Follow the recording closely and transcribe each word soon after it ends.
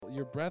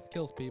your breath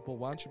kills people.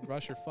 Why don't you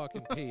brush your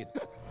fucking teeth?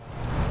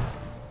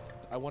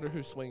 I wonder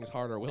who swings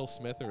harder, Will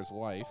Smith or his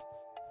wife.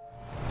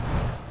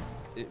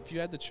 If you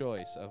had the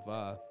choice of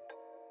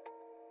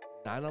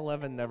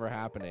 9/11 never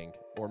happening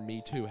or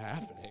Me Too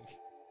happening,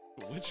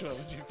 which one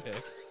would you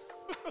pick?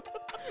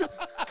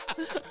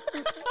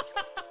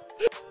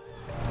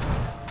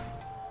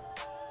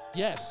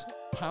 Yes,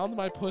 pound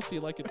my pussy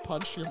like it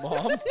punched your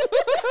mom.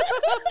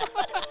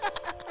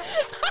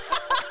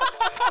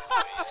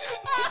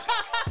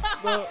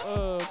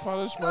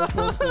 Punish my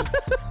pussy.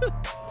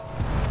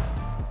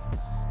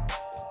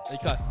 They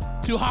cut.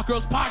 Two Hot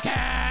Girls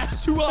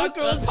Podcast. Two Hot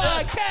Girls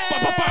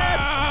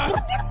Podcast.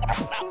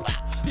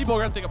 People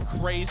are gonna think I'm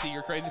crazy.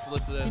 You're crazy for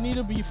listening to this. You need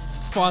to be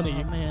funny.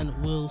 My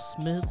man Will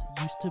Smith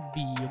used to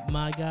be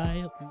my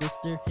guy,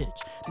 Mr.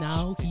 Hitch.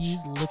 Now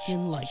he's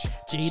looking like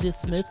Jada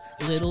Smith,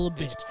 little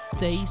bitch.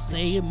 They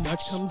say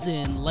March comes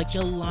in like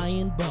a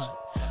lion, but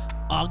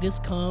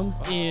August comes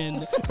in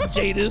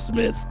Jada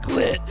Smith's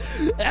clit.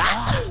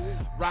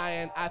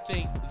 Ryan, I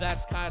think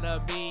that's kind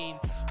of mean.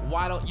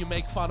 Why don't you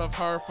make fun of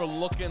her for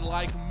looking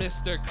like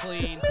Mr.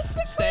 Clean?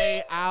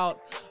 Stay out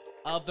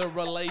of the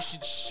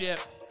relationship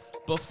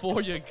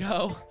before you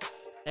go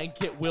and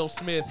get Will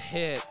Smith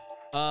hit.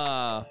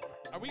 Are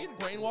we getting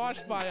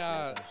brainwashed by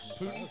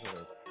Putin?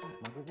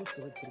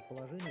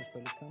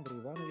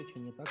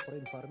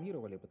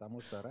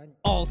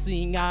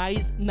 All-seeing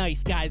eyes,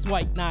 nice guys,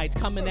 white knights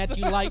coming at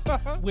you like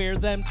we're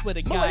them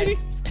Twitter guys.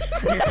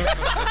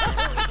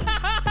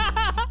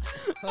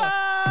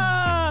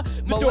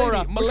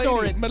 Fedora,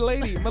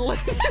 Milady.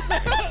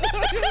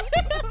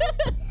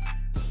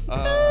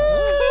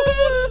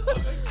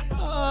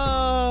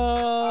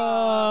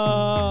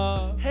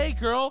 Hey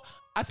girl,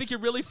 I think you're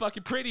really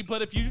fucking pretty,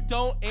 but if you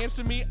don't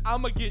answer me,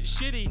 I'ma get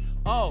shitty.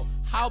 Oh,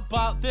 how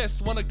about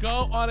this? Wanna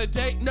go on a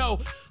date? No,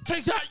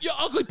 take that, you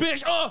ugly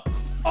bitch.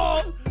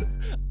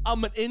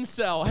 I'm an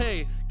incel.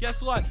 Hey,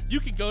 guess what? You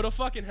can go to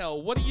fucking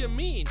hell. What do you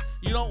mean?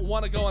 You don't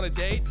want to go on a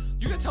date?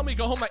 You're gonna tell me to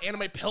go home my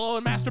anime pillow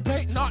and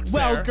masturbate? Not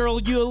fair. Well, girl,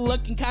 you're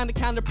looking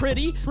kinda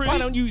pretty. Why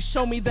don't you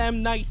show me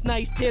them nice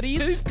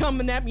titties?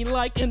 Coming at me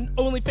like an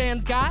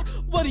OnlyFans guy?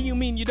 What do you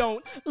mean you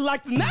don't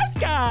like the nice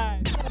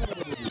guy?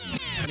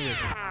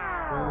 Anyways,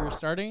 we're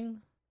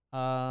starting.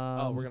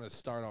 We're gonna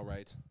start all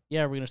right.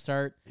 Yeah, we're gonna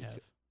start. You're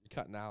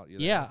cutting out.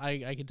 Yeah,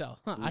 I can tell.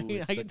 Ooh, I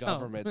it's can the tell.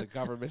 government. The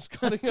government's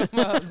cutting them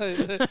out.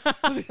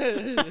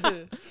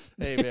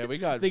 Hey man, we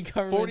got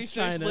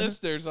 46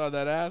 listeners on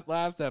that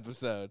last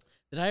episode.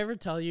 Did I ever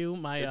tell you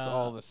my It's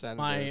all the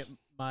senators.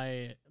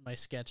 my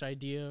sketch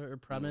idea or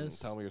premise?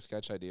 Tell me your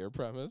sketch idea or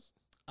premise.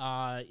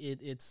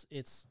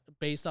 It's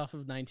based off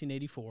of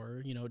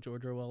 1984. You know,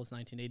 George Orwell's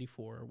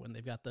 1984, when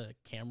they've got the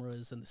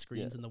cameras and the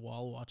screens in the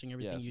wall watching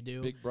everything you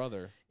do. Big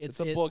Brother.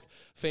 It's a book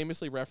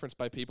famously referenced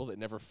by people that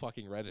never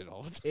fucking read it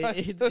all the time.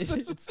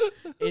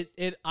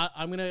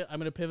 I'm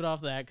gonna pivot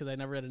off that because I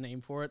never had a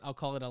name for it. I'll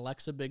call it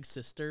Alexa Big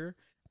Sister,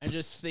 and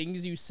just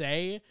things you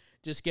say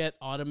just get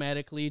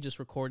automatically just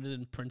recorded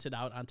and printed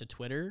out onto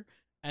Twitter.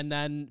 And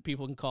then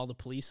people can call the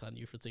police on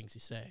you for things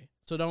you say.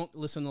 So don't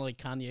listen to like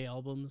Kanye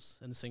albums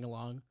and sing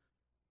along.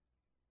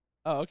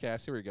 Oh, okay. I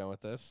see where you're going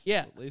with this.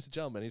 Yeah. Ladies and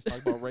gentlemen, he's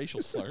talking about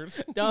racial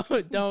slurs.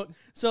 Don't.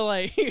 So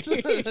like,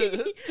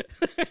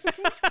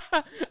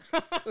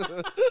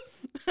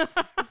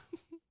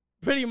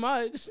 pretty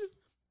much.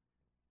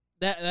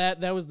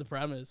 That was the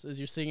premise. Is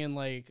you're singing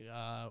like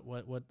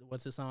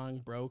what's the song?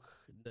 Broke.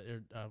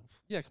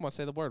 Yeah, come on,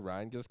 say the word,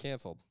 Ryan. Get us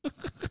canceled.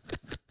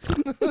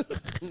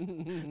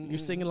 You're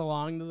singing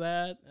along to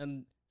that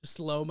and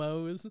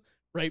slow-mos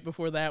right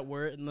before that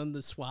word, and then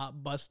the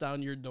SWAT busts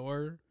down your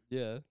door.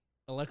 Yeah.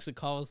 Alexa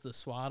calls the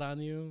SWAT on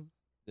you.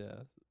 Yeah.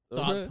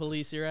 Dog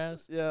police your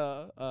ass.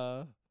 Yeah.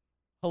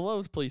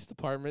 Hello, police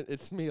department.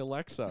 It's me,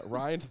 Alexa.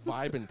 Ryan's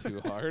vibing too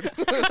hard.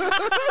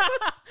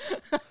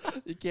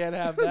 You can't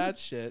have that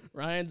shit.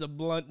 Ryan's a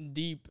blunt and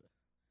deep.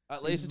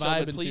 Ladies and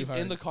gentlemen, please,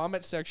 in the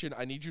comment section,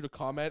 I need you to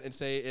comment and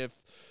say if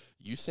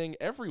you sing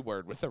every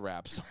word with a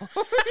rap song.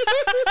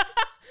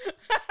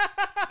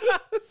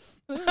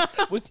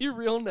 With your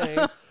real name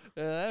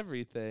and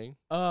everything.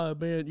 Oh,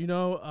 man, you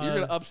know. You're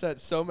going to upset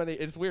so many.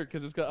 It's weird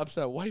because it's going to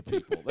upset white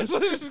people. That's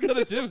what this is going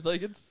to do.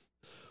 Like, it's.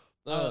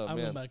 I'm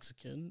a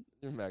Mexican.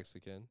 You're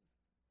Mexican.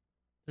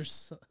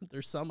 There's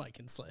some I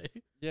can say.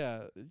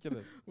 Yeah.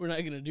 We're not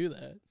going to do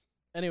that.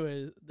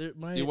 Anyway,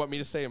 you want me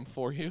to say them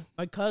for you?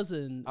 My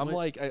cousin. I'm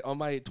on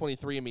my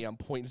 23andMe, I'm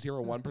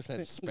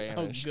 0.01%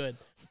 Spanish. Oh, good.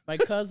 My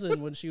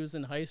cousin, when she was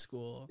in high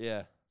school,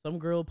 yeah, some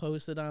girl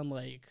posted on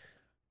like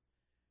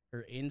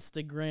her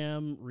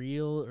Instagram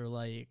reel or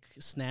like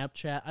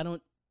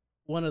Snapchat.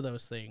 One of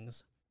those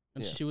things.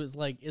 And she was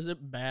like, "Is it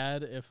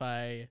bad if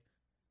I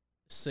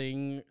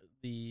sing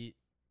the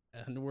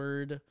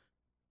N-word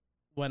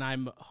when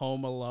I'm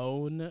home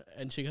alone?"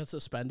 And she got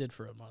suspended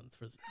for a month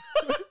for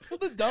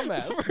what a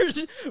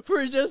dumbass.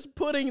 for just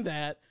putting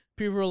that.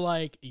 People were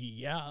like,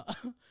 "Yeah,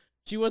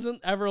 She wasn't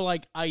ever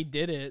like, I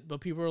did it,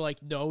 but people were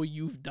like, no,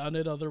 you've done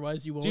it,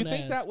 otherwise you won't. Do you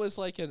think ask. that was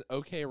like an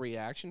okay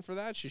reaction for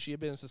that? Should she have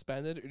been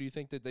suspended, or do you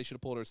think that they should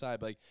have pulled her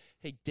aside, like,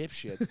 hey,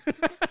 dipshit?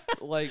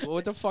 Like,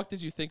 what the fuck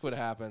did you think would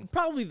happen?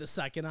 Probably the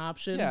second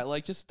option. Yeah,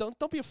 like, just don't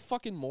be a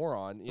fucking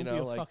moron, you Don't know? be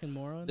a Like, fucking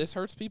moron. this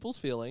hurts people's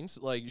feelings.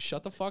 Like,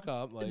 shut the fuck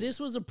up. Like, This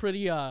was a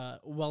pretty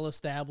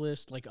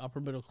well-established, like, upper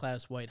middle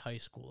class white high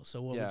school,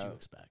 so what would you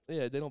expect?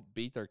 yeah, they don't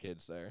beat their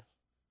kids there.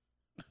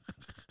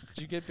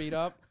 Did you get beat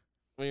up?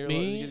 When you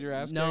Me? get your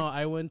ass No, kicked?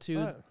 I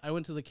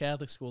went to the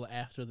Catholic school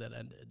after that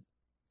ended.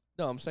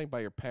 No, I'm saying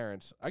by your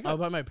parents. I Oh, got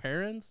by my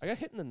parents? I got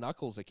hit in the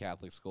knuckles at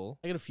Catholic school.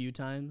 I got a few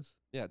times.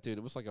 Yeah, dude,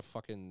 it was like a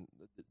fucking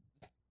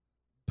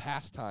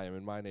pastime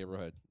in my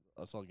neighborhood.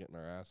 Us all getting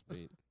our ass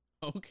beat.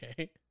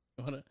 Okay.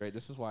 You wanna... Great,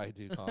 this is why I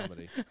do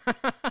comedy.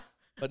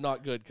 But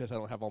not good because I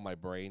don't have all my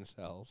brain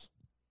cells.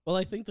 Well,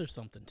 I think there's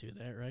something to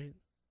that, right?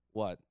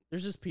 What?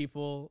 There's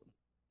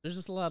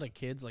just a lot of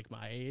kids like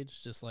my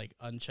age, just like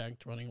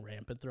unchecked, running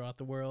rampant throughout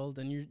the world,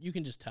 and you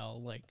can just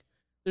tell like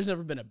there's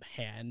never been a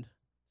hand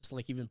just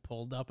like even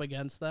pulled up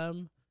against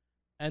them,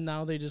 and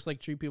now they just like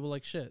treat people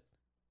like shit.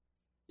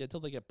 Yeah,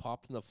 until they get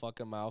popped in the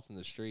fucking mouth in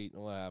the street,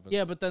 and what happens?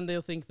 Yeah, but then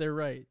they'll think they're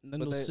right, and then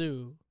But they'll they-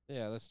 sue.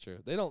 Yeah, that's true.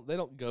 They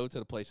don't go to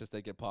the places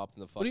they get popped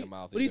in the fucking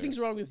mouth. What do you think's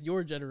wrong with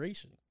your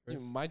generation? You know,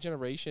 Chris? my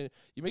generation,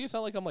 you make it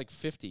sound like I'm like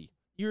 50.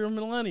 You're a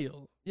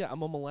millennial. Yeah,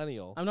 I'm a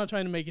millennial. I'm not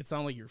trying to make it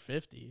sound like you're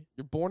 50.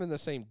 You're born in the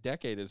same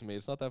decade as me.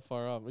 It's not that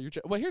far off.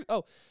 Well, here.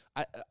 Oh,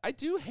 I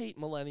do hate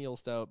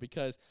millennials though,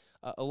 because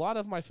a lot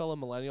of my fellow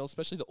millennials,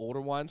 especially the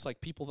older ones, like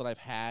people that I've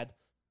had,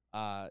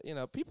 you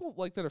know, people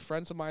like that are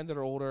friends of mine that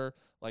are older,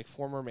 like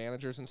former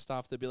managers and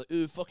stuff. They'd be like,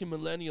 "Ooh, fucking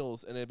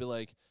millennials," and they'd be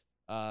like,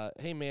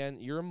 "Hey man,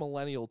 you're a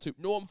millennial too."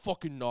 No, I'm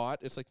fucking not.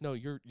 It's like, no,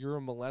 you're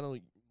a millennial.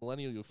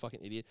 Millennial, you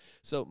fucking idiot.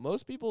 So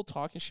most people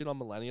talking shit on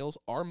millennials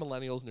are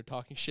millennials, and they're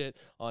talking shit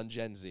on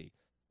Gen Z.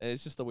 And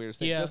it's just the weirdest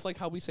thing. Yeah. Just like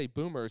how we say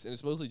boomers, and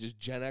it's mostly just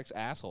Gen X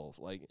assholes.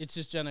 Like, It's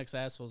just Gen X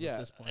assholes yeah, at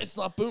this point. it's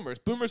not boomers.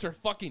 Boomers are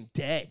fucking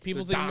dead.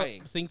 People They're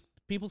dying.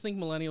 people think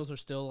millennials are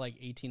still like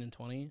 18 and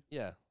 20,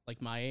 Yeah.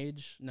 like my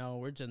age. No,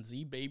 we're Gen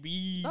Z,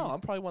 baby. No, I'm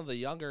probably one of the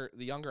younger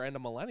end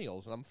of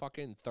millennials, and I'm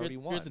fucking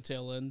 31. You're at the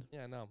tail end.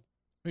 Yeah, no.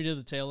 You're near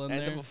the tail end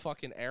End there. of a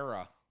fucking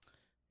era.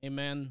 Hey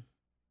man,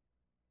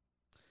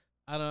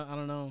 I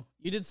don't know.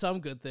 You did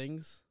some good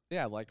things.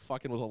 Yeah, like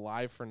fucking was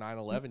alive for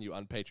 9/11. You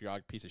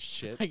unpatriotic piece of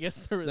shit. I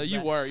guess there was. No, you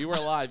that. were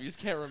alive. You just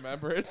can't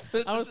remember it.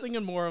 I was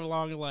thinking more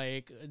along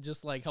like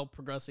just like help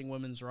progressing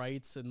women's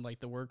rights and like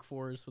the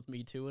workforce with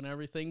Me Too and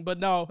everything. But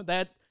no,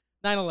 that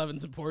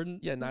 9/11's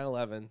important. Yeah,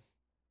 9/11.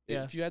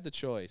 Yeah. If you had the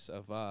choice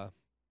of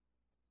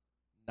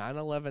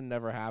 9/11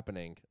 never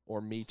happening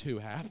or Me Too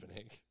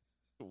happening,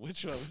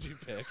 which one would you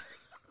pick?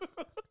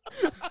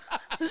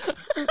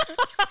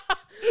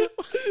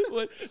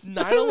 What?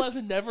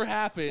 9/11 never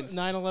happens,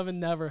 9/11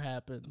 never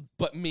happened.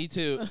 but Me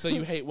Too. So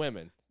you hate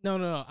women.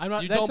 No. I'm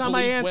not. You That's don't not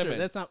my believe answer. women.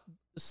 That's not.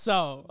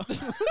 So.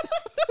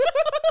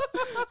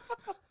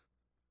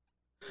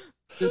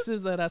 This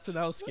is that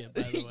SNL skit,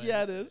 by the way.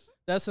 Yeah, it is.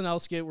 The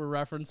SNL skit we're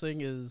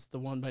referencing is the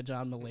one by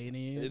John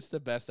Mulaney. It's the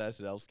best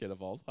SNL skit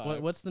of all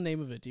time. What's the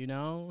name of it? Do you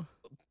know?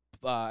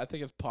 I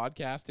think it's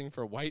podcasting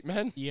for white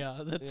men.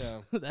 Yeah, that's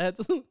Yeah.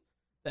 that's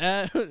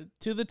that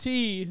to the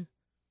T.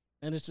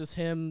 And it's just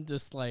him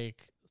just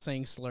like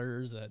saying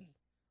slurs and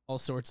all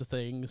sorts of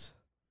things.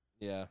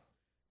 Yeah,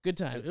 Good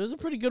time. It was a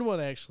pretty good one,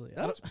 actually.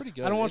 that was pretty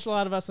good. I don't watch It's- a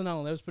lot of SNL,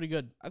 and that was pretty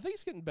good. I think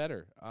it's getting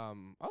better. I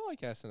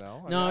like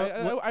SNL.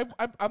 No,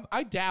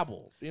 I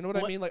dabble. You know what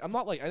I What- mean? Like, I'm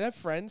not like I have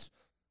friends,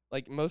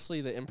 like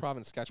mostly the improv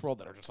and sketch world,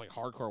 that are just like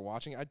hardcore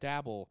watching. I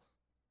dabble.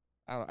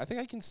 I don't know. I think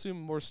I consume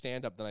more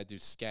stand up than I do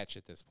sketch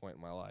at this point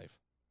in my life.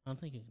 I don't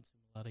think I consume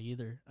a lot of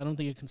either. I don't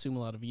think I consume a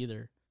lot of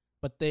either.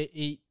 But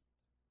it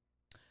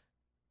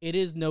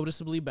is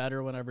noticeably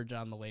better whenever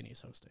John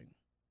Mulaney's hosting.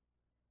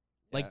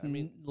 Yeah, I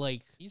mean,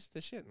 like he's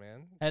the shit,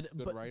 man. Had,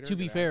 Good but writer, to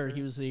be good fair, actor.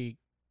 he was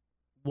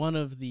one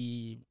of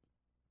the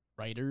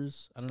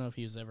writers. I don't know if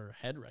he was ever a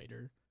head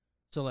writer.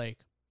 So like,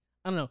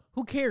 I don't know.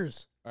 Who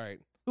cares? All right.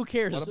 Who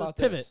cares? What about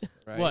Pivot. this?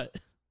 Right? What?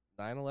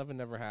 9/11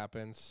 never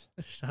happens,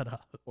 Shut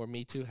up. or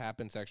Me Too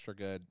happens extra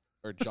good,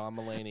 or John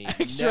Mulaney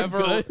Extra never.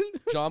 good.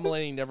 John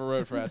Mulaney never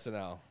wrote for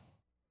SNL,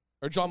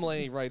 or John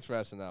Mulaney writes for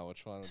SNL.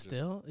 Which one?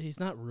 Still, he's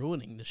not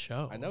ruining the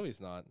show. I know he's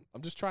not.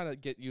 I'm just trying to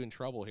get you in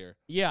trouble here.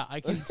 Yeah,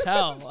 I can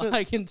tell.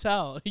 I can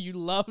tell. You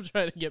love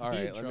trying to get All me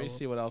in right, let trouble. me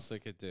see what else I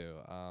could do.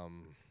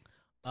 I'm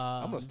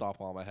gonna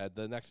stop on my head.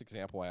 The next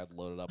example I had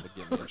loaded up would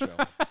get me in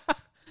trouble.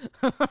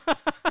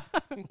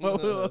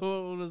 what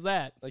was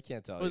that? I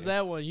can't tell What was you.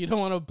 that one? You don't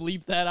want to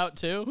bleep that out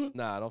too?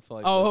 Nah, I don't feel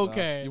like. Oh, bleeping out.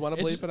 okay. You want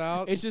to It's- bleep it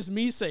out? It's just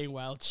me saying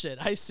wild shit.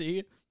 I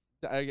see.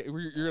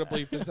 You're gonna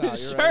bleep this out. You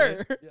Sure.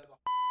 ready? Yeah,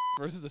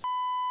 versus the.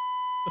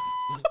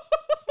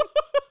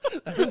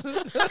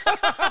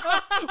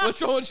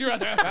 Which one would you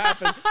rather have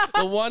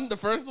happen? The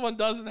first one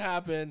doesn't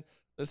happen.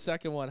 The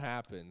second one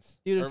happens.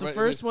 Dude, if Or the wait,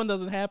 first one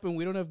doesn't happen,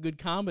 we don't have good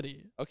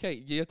comedy. Okay,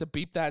 you have to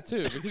beep that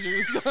too because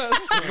you're just gonna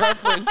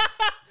reference.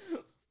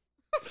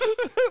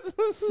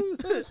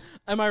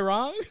 Am I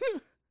wrong?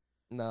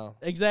 No.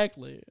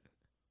 Exactly.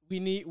 What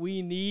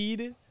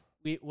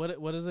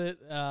is it?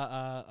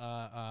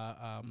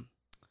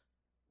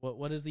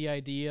 What is the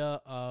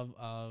idea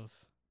of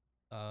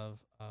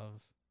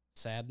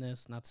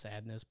sadness? Not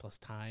sadness plus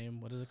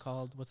time. What is it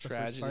called? What's the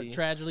first part?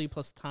 Tragedy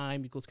plus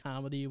time equals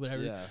comedy.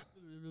 Whatever. Yeah.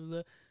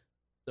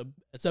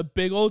 It's a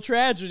big old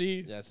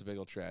tragedy. Yeah, it's a big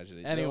old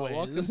tragedy. Anyway,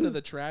 welcome to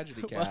the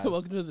tragedy cast.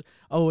 Welcome to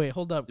oh wait,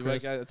 hold up,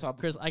 Chris. Chris,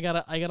 Chris, I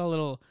got a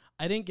little.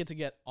 I didn't get to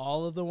get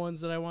all of the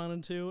ones that I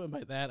wanted to, and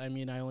by that I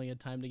mean I only had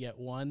time to get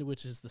one,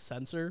 which is the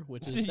censor,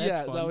 which is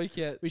that's fun. No, we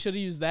can't. We should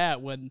have used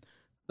that when.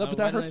 No, but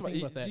that hurts.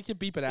 You can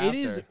beep it after. It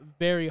is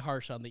very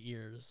harsh on the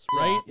ears,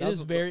 right? Yeah, it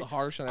is very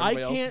harsh on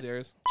everybody else's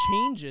ears.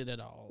 Change it at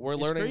all. We're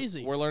it's learning.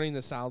 Crazy. We're learning the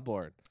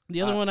soundboard.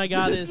 The other one I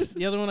got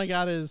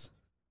is.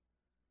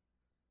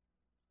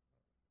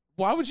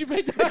 Why would you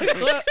make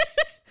that?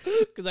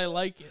 Because I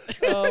like it.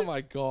 Oh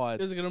my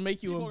god! It's gonna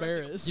make you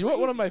embarrassed. You know what?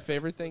 One of my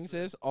favorite things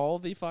is all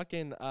the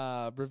fucking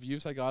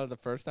reviews I got of the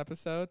first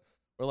episode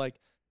were like,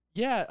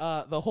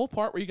 yeah, the whole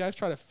part where you guys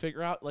try to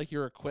figure out like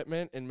your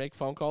equipment and make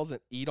phone calls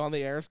and eat on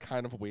the air is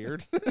kind of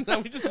weird.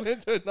 Now we just went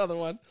into another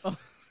one. Oh,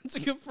 it's a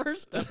good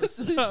first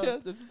episode. Yeah,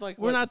 this is like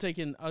we're not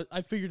taking.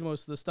 I figured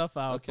most of the stuff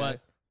out,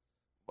 but.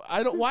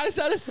 I don't. Why is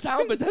that a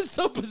sound? But that's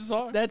so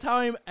bizarre. That's how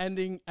I'm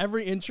ending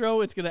every intro.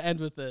 It's gonna end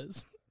with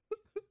this.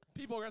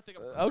 People are gonna think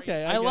I'm crazy.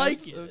 Okay, I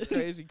like it. It's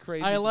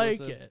crazy. I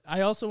like it.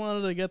 I also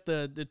wanted to get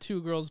the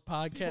Two Girls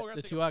podcast,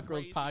 the Two Hot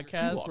Girls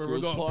podcast, where we're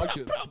going.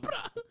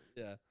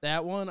 Yeah,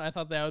 that one. I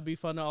thought that would be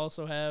fun to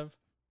also have.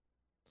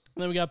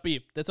 And then we got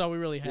beep. That's all we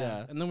really have.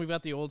 Yeah. And then we've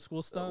got the old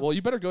school stuff. Well,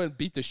 you better go ahead and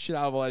beat the shit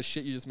out of all that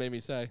shit you just made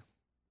me say.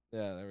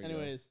 Yeah, there we go.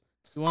 Anyways,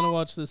 you want to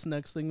watch this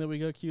next thing that we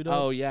got queued up?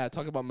 Oh yeah,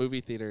 talk about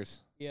movie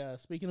theaters. Yeah,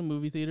 speaking of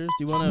movie theaters,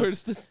 do you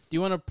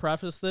want to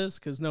preface this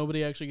because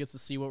nobody actually gets to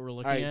see what we're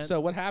looking at? All right, so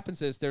what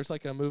happens is there's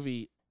like a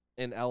movie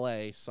in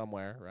LA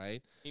somewhere,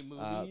 right? A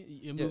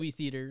movie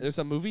theater. There's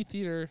a movie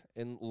theater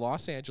in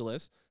Los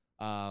Angeles,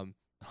 home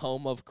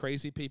of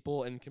crazy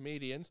people and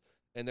comedians,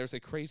 and there's a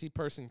crazy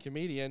person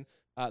comedian.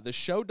 The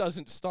show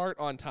doesn't start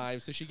on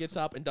time, so she gets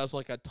up and does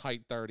like a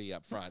tight 30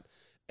 up front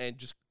and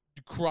just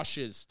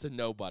crushes to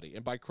nobody.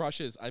 And by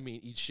crushes, I mean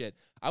eat shit.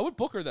 I would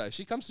book her though.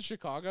 She comes to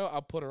Chicago,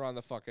 I'll put her on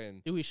the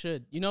fucking. We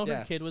should. You know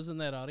her kid was in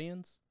that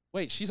audience?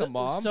 Wait, she's a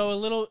mom? So a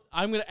little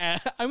I'm gonna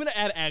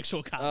add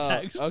actual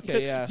context.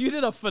 Okay, yeah. You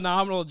did a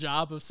phenomenal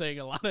job of saying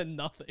a lot of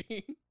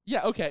nothing.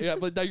 Yeah, okay, yeah,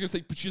 but now you're gonna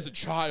say, but she's a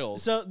child.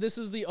 So this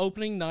is the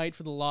opening night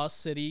for the Lost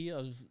City,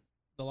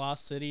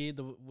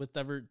 with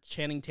ever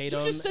Channing Tatum.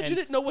 You just said you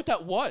didn't know what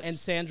that was. And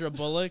Sandra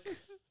Bullock.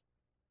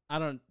 I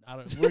don't.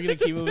 We're gonna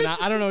keep moving on.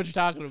 I don't know what you're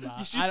talking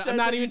about. I'm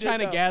not even trying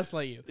to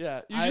gaslight you.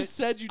 Yeah, you just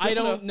said you. I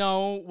don't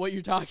know what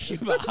you're talking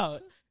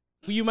about.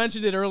 You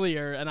mentioned it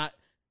earlier, and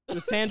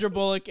with Sandra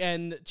Bullock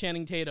and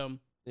Channing Tatum.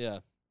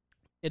 Yeah.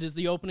 It is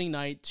the opening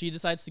night. She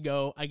decides to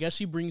go. I guess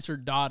she brings her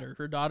daughter.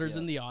 Her daughter's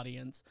in the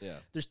audience. Yeah.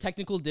 There's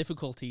technical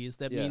difficulties.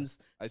 That means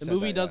the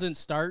movie doesn't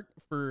start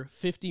for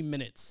 50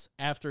 minutes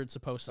after it's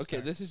supposed to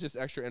start. Okay, this is just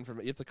extra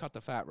information. You have to cut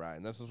the fat,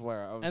 Ryan. This is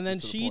where I was. And then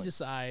she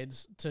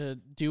decides to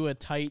do a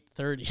tight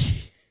 30.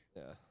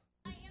 Yeah.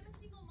 I am a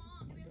single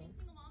mom. Do we have any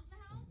single moms in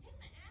the house? Take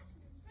my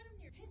ashes and spread them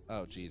near his.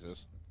 Oh,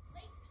 Jesus.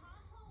 Lake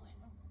Tahoe and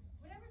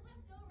whatever's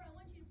left over, I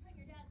want you to put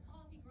in your dad's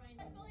coffee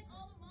grinder. I feel like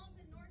all the moms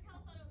in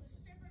NorCal thought I was a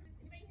stripper. Does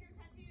anybody here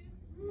tattoos?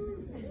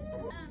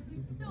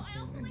 So I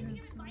also like to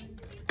give advice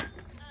to people.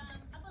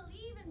 I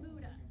believe in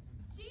Buddha.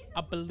 Jesus.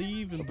 I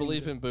believe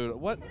in Buddha.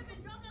 What? Could have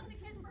been dropping off the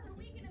kids for her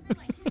weekend and been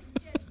like, kids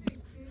are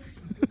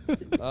dead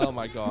fish. Oh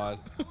my God.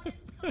 I want to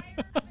inspire.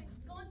 I've been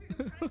going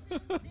through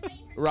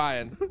depression.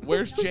 Ryan,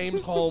 where's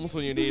James Holmes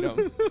when you need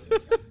him?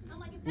 I'm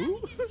like, if that can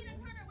get Tina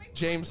Turner away from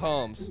James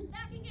Holmes,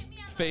 that can get me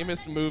out of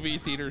famous movie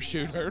theater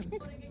shooter. And I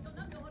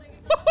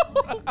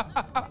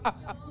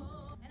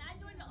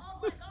joined the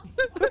all-black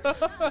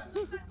gospel choir.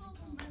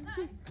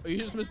 Oh, you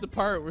just missed the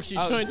part where she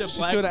Oh, joined a she's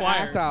black doing an choir.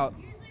 act out.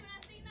 Usually when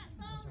I sing that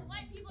song, the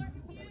white people are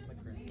confused.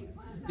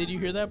 Did you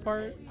hear that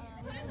part?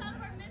 Put us out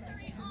of our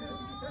misery.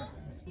 Oh,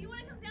 do you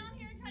want to come down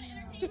here and try to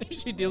entertain me?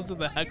 She deals with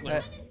the heckler.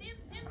 You're trying to dim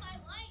my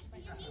light so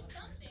you need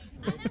something.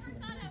 I never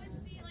thought I would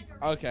see like a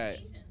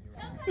Okay.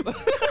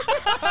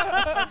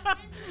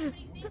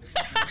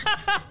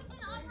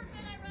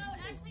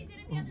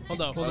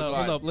 Hold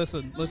up.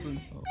 Listen.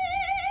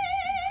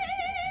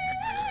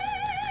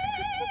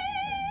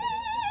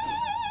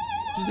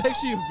 She's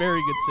actually a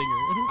very good singer.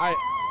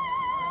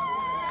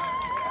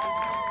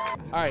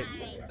 All right,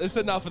 it's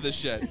enough of this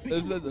shit.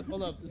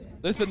 Hold up.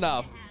 This is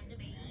enough.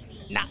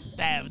 Not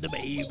to have the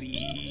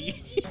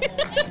baby.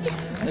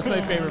 That's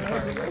my favorite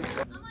part.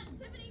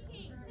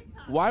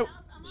 Why?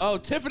 Oh,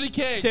 Tiffany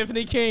King.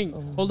 Tiffany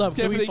King. Hold up.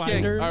 Tiffany can we find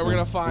King. her? All right, we're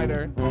gonna find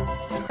her.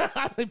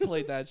 They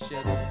played that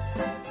shit.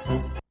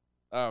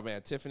 Oh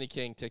man, Tiffany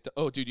King. TikTok.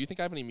 Oh, dude, do you think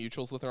I have any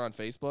mutuals with her on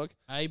Facebook?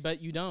 I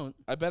bet you don't.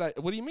 I bet I.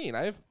 What do you mean?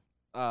 I have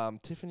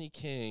Tiffany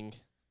King.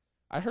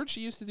 I heard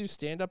she used to do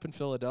stand up in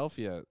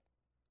Philadelphia.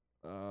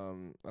 I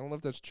don't know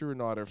if that's true or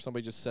not, or if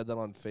somebody just said that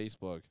on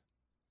Facebook.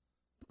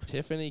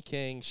 Tiffany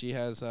King. She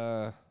has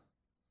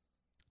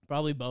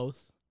probably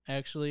both.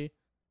 actually.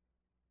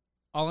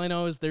 All I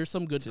know is there's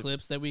some good Tiff-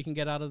 clips that we can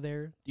get out of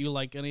there. Do you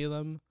like any of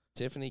them?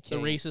 Tiffany The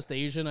King. racist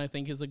Asian, I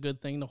think, is a good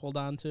thing to hold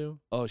on to.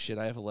 Oh, shit.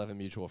 I have 11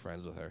 mutual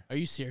friends with her. Are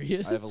you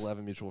serious? I have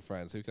 11 mutual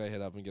friends. Who can I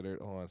hit up and get her?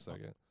 Hold on a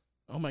second.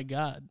 Oh, my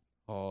God.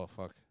 Oh,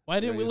 fuck. Why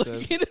didn't we Ready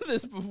look to this? into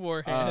this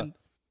beforehand?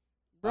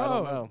 Bro. I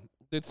don't know.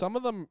 Did some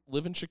of them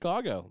live in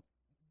Chicago?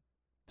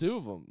 2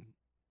 of them.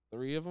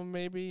 3 of them,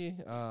 maybe.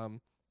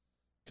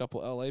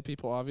 Couple LA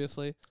people,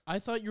 obviously. I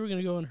thought you were going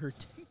to go on her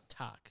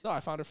TikTok. No, I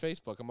found her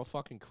Facebook. I'm a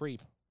fucking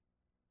creep.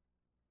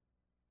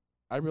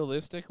 I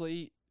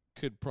realistically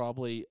could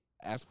probably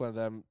ask one of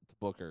them to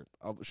book her.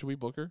 Should we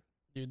book her?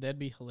 Dude, that'd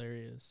be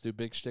hilarious. Do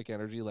big shtick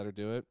energy, let her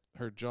do it.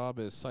 Her job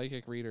is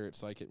psychic reader at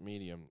Psychic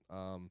Medium.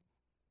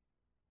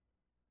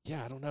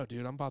 Yeah, I don't know,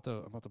 dude. I'm about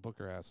to book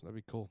her ass. That'd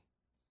be cool.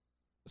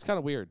 It's kind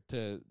of weird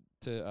to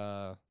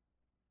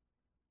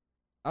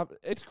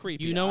it's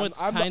creepy. You know what's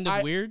kind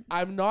of weird?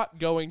 I'm not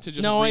going to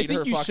just No, I read think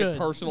her you fucking should.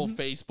 personal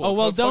Facebook. Oh,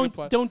 well, Her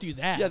fucking don't do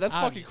that. Yeah, that's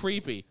fucking obviously.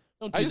 creepy.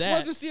 Don't do I just that.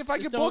 wanted to see if I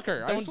Just could book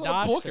her. I don't just want to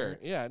dox book her. her.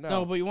 Yeah,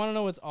 No, but you want to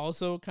know what's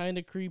also kind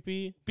of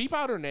creepy? beep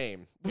out her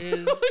name.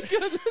 Is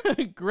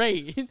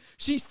great.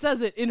 She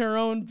says it in her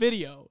own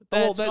video.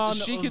 Well, That's then on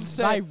she can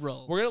say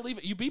viral. we're gonna leave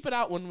it. You beep it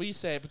out when we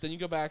say it, but then you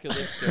go back and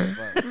listen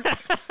to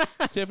it.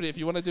 But Tiffany, if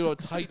you want to do a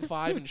tight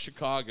 5 in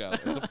Chicago,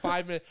 it's a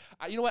 5-minute.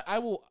 You know what? I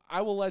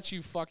will let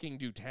you fucking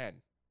do 10.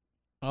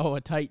 Oh,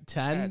 a tight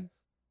 10?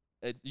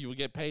 You will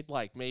get paid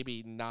like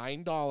maybe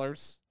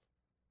 $9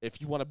 if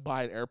you want to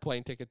buy an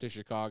airplane ticket to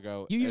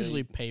Chicago. You and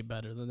usually pay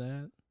better than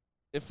that.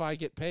 if I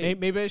get paid.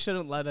 Maybe I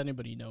shouldn't let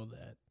anybody know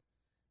that.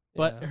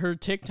 But Yeah. her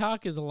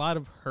TikTok is a lot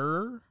of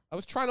her. I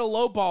was trying to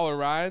lowball her,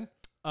 Ryan.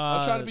 I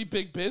was trying to uh, be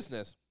big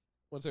business.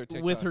 What's her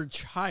TikTok? with her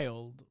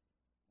child.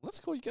 Let's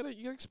go. You gotta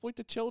exploit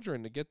the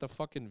children to get the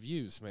fucking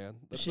views, man.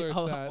 That's She where it's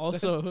at.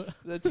 also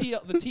the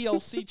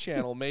TLC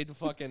channel made a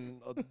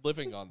fucking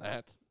living on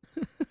that.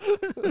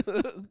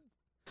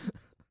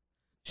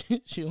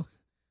 she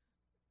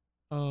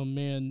oh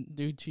man,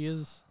 dude, she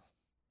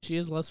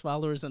has less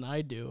followers than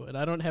I do, and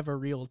I don't have a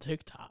real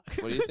TikTok.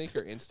 What do you think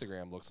her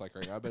Instagram looks like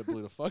right now? I bet it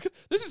blew the fuck.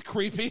 This is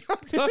creepy.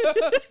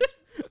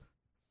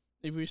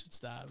 Maybe we should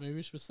stop. Maybe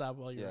we should stop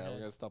while you're Yeah, at we're it.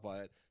 gonna stop on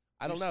that.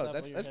 I We don't should know. stop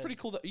That's while you're that's at pretty it.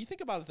 cool. You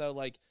think about it though,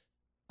 like,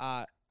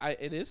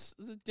 it is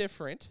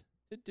different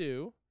to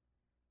do,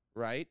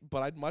 right?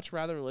 But I'd much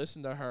rather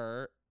listen to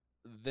her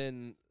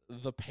than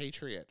the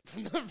Patriot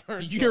from the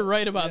first. You're one.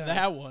 right about Yeah.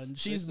 that one.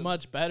 She's Listen,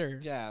 much better.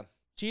 Yeah.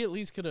 She at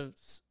least could have.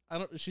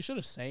 She should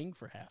have sang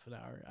for half an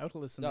hour. I would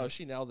listen. No, to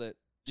she nailed it.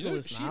 she You know,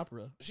 listen to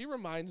opera. she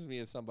reminds me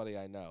of somebody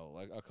I know,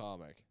 like a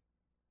comic.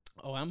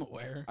 Oh, I'm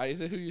aware.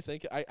 Is it who you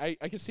think? I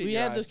can see. it in We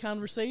your had eyes. this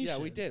conversation. Yeah,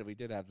 we did. We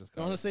did have this.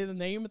 You want to say the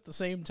name at the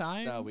same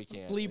time? No, we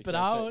can't. Bleep We it can't say-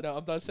 out. No,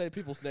 I'm not saying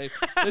people's names.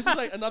 This is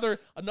like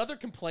another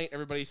complaint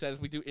everybody says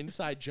we do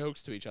inside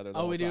jokes to each other. The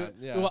Oh, whole we do. time.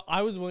 Yeah. Well,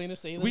 I was willing to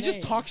say the We name.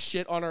 just talk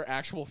shit on our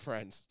actual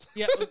friends.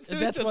 Yeah,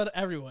 that's what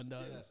everyone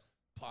does.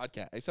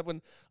 Podcast, except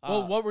when.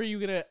 Well, what were you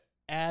gonna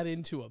add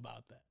into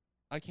about that?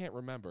 I can't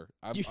remember.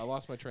 You- I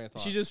lost my train of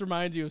thought. She just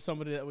reminds you of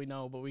somebody that we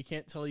know, but we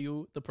can't tell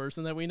you the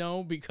person that we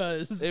know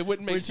because It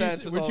wouldn't make we're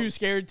sense. We're too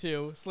scared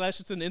to. /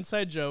 it's an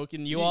inside joke,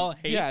 and you all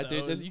hate. Yeah,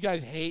 those. dude. You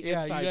guys hate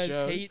Yeah, inside you guys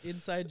jokes. hate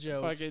inside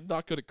jokes. Fucking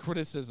not good at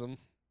criticism.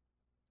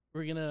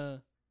 We're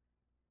gonna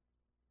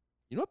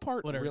You know what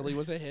part Whatever. really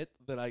was a hit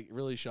that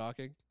really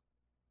shocking?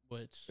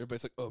 which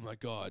Everybody's like, "Oh my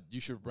god, you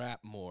should rap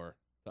more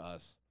to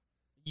us."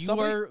 you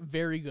somebody- are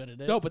very good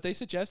at it. No, but they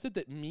suggested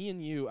that me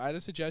and you. I had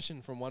a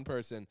suggestion from one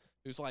person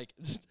who's like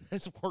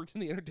has worked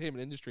in the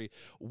entertainment industry.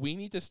 We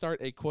need to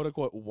start a quote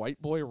unquote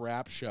white boy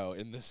rap show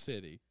in this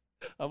city.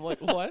 I'm like,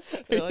 what?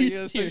 They're like, you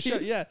 "Yeah, it's a show."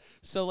 serious? Yeah.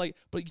 So like,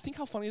 but you think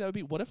how funny that would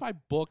be? What if I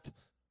booked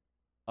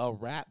a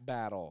rap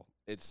battle?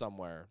 It's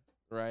somewhere,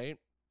 right?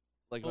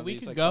 Like Well, one we of these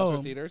could like go.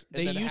 concert theaters,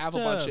 They and then used have a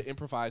bunch to- of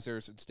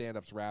improvisers and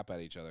stand-ups rap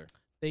at each other.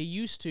 They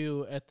used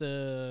to at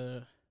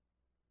the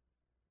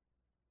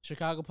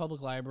Chicago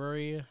Public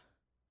Library,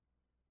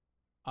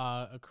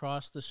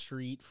 across the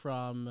street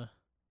from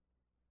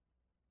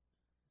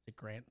the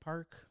Grant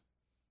Park.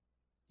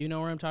 Do you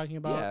know where I'm talking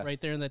about? Yeah. Right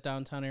there in that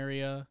downtown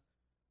area.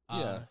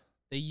 Yeah.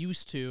 They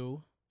used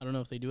to. I don't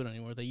know if they do it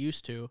anymore. They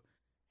used to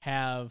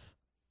have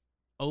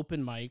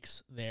open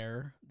mics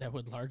there that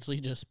would largely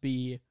just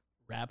be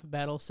rap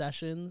battle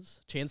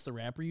sessions. Chance the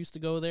Rapper used to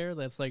go there.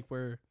 That's like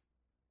where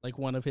like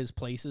one of his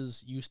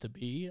places used to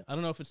be. I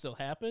don't know if it still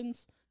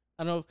happens.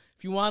 I don't know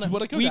if you want Do you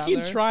wanna to. go We down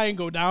can there? try and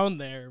go down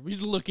there. We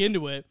should look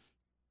into it.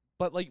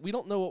 But like, we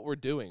don't know what we're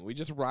doing. We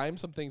just rhyme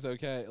some things.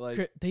 Okay,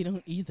 like They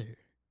don't either.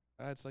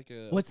 it's like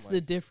a. What's open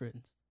the mic.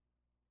 difference?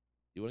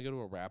 You want to go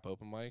to a rap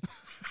open mic?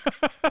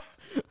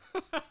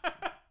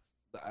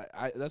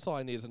 That's all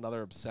I need is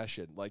another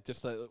obsession. Like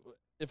just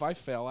if I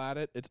fail at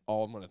it, it's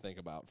all I'm going to think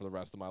about for the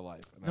rest of my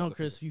life. And I No, have to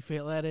Chris, if you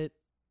fail at it,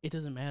 it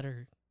doesn't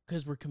matter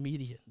because we're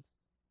comedians.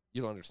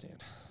 you don't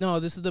understand. No,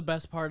 this is the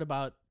best part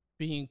about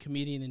being a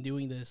comedian and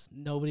doing this.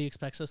 Nobody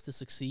expects us to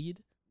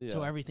succeed,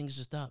 so Yeah. everything's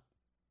just up.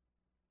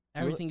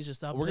 We're- Everything's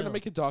just up. We're gonna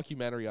make a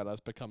documentary on us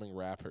becoming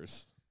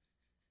rappers.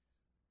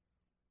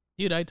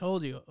 Dude, I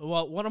told you.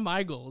 Well, one of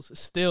my goals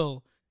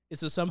still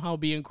is to somehow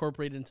be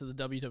incorporated into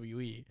the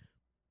WWE.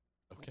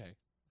 Okay.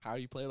 How are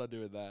you planning on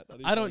doing that?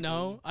 I don't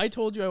know. I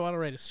told you I want to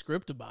write a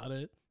script about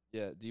it.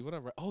 Yeah. Do you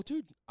want to? Oh,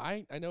 dude,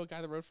 I know a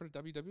guy that wrote for the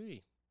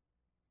WWE.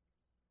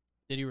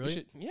 Did he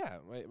really? Yeah,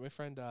 my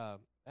friend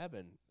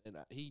Eben, and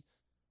he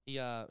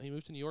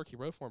moved to New York. He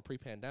wrote for him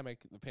pre-pandemic.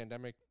 The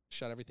pandemic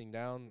shut everything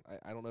down.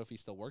 I don't know if he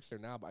still works there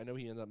now, but I know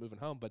he ended up moving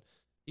home. But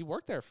he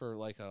worked there for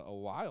like a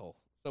while,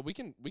 so we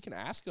can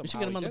ask him. We should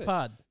how get him he on the did it.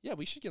 pod. Yeah,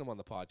 we should get him on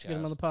the podcast. Get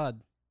him on the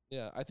pod.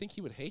 Yeah, I think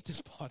he would hate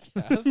this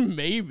podcast.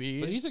 Maybe.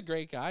 But he's a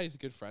great guy. He's a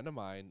good friend of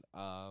mine.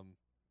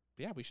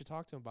 Yeah, we should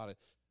talk to him about it.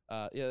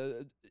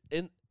 Yeah,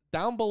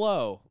 down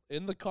below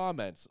in the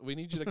comments, we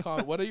need you to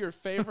comment what are your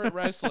favorite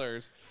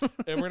wrestlers,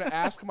 and we're gonna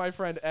ask my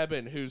friend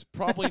Eben, who's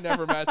probably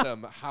never met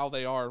them, how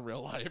they are in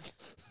real life.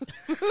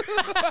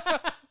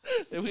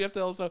 And we have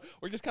to also,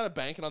 we're just kind of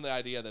banking on the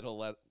idea that he'll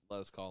let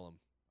us call him.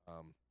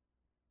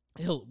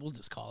 We'll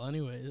just call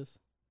anyways.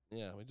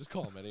 Yeah, we just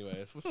call him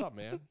anyways. What's up,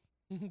 man?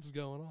 What's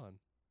going on?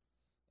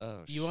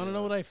 Oh, You want to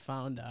know what I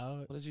found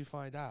out? What did you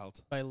find out?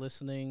 By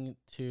listening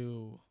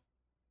to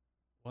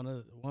one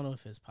of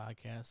his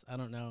podcasts. I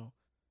don't know.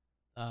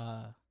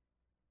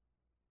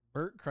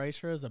 Bert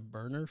Kreischer has a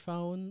burner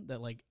phone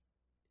that like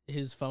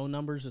his phone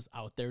number is just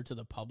out there to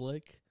the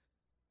public.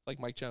 Like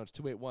Mike Jones,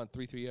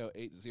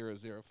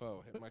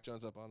 281-330-8004. Hit Mike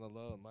Jones up on the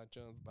low, and Mike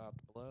Jones about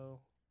to blow.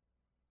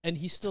 And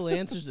he still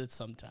answers it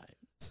sometimes.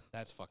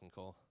 That's fucking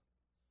cool.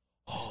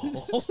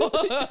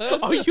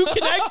 Oh, you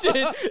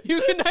connected.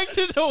 You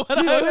connected to what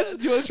I was.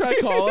 Do you want to try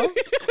to call him?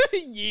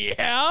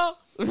 Yeah.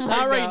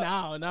 Not right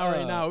now. Not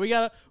right now. We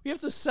have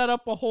to set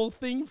up a whole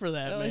thing for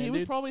that, man. He dude.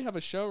 would probably have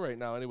a show right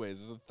now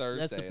anyways. It's a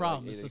Thursday. That's the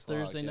problem. Like it's 8 a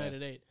Thursday night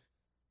at 8.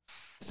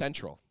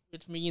 Central.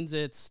 Which means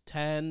it's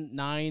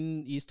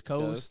 9 East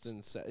Coast.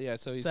 So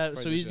he's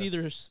So he's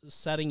either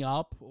setting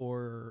up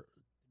or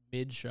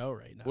mid-show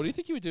right now. What do you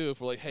think he would do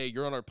if we're like, hey,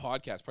 you're on our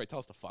podcast? Probably tell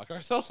us to fuck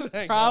ourselves and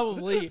hang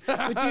Probably.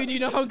 But dude, you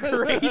know how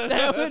great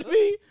that would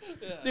be?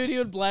 Yeah. Dude, he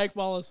would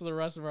blackball us for the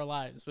rest of our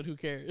lives, but who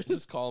cares?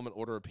 Just call him and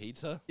order a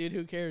pizza. Dude,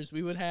 who cares?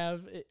 We would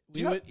have we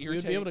you know would how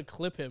be able to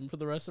clip him for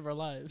the rest of our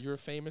lives. You're a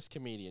famous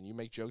comedian. You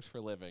make jokes for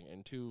a living,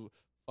 and two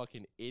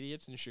fucking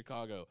idiots in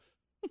Chicago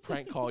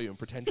prank call you and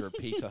pretend you're a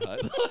Pizza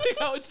Hut. Like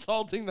how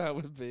insulting that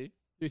would be.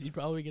 Dude, he'd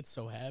probably get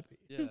so happy.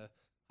 Yeah.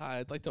 Hi,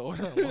 I'd like to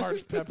order a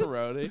large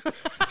pepperoni.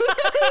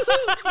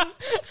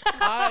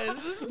 Hi,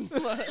 is this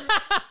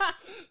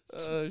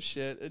oh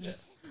shit. It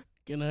just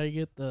Can I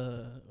get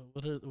the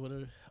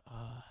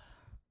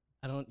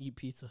I don't eat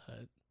Pizza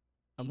Hut.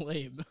 I'm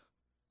lame.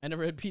 I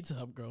never had Pizza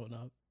Hut growing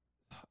up.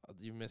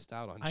 you missed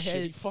out on I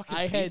shitty fucking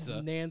had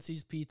pizza.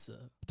 Nancy's Pizza.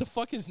 What the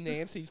fuck is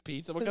Nancy's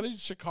Pizza? What kind of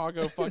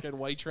Chicago fucking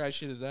white trash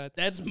shit is that?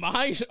 That's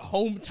my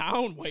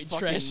hometown white Fucking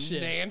trash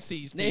shit.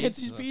 Nancy's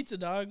Pizza,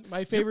 dog.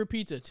 My favorite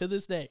pizza to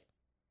this day.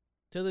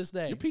 To this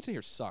day. Your pizza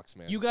here sucks,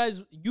 man.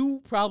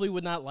 You probably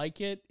would not like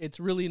it. It's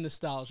really a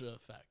nostalgia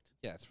effect.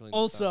 Yeah, it's really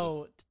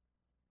Also,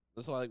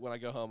 that's why when I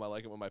go home, I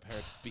like it when my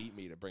parents beat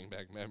me to bring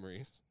back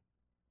memories.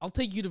 I'll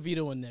take you to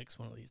Vito and Nick's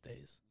one of these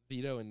days.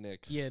 Vito and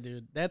Nick's. Yeah,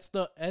 dude. That's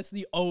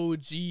the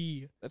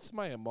OG. That's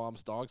my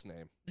mom's dog's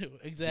name.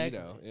 Exactly.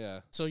 Vito,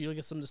 yeah. So you'll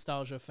get some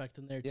nostalgia effect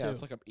in there, Yeah, too.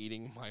 it's like I'm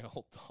eating my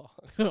old dog.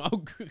 Oh,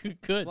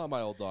 good. Not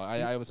my old dog.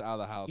 I was out of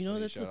the house. You know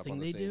when he that's showed the up thing on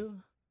they scene. do?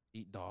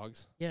 Eat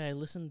dogs? Yeah, I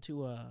listened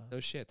to No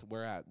shit.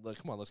 Where at?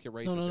 Look, come on, let's get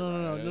racist.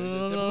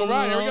 No. Typical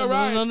Ryan. Here we go,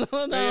 Ryan.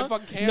 No.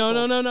 Fucking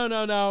canceled.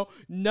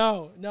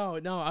 No.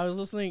 I was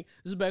listening.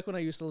 This is back when I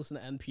used to listen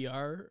to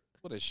NPR.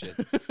 What a shit.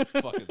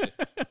 Fucking thing.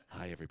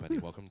 Hi, everybody.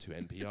 Welcome to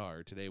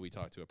NPR. Today we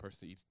talk to a person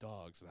that eats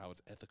dogs and how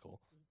it's ethical.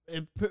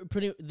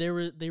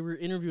 They were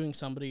interviewing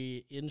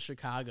somebody in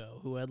Chicago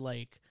who had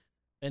like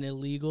an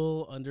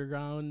illegal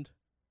underground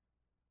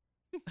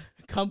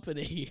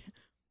company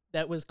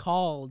that was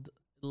called,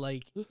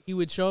 like, he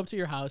would show up to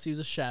your house. He was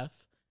a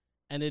chef,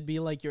 and it'd be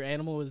like your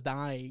animal was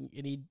dying,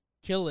 and he'd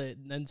kill it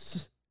and then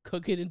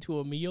cook it into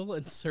a meal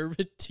and serve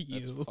it to you.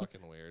 That's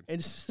fucking weird. And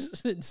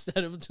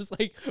instead of just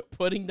like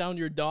putting down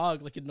your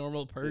dog like a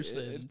normal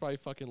person. It's probably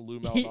fucking Lou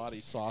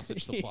Malnati's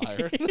sausage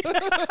supplier.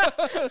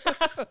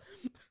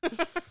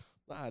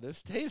 Nah,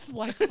 this tastes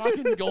like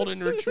fucking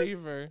golden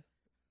retriever.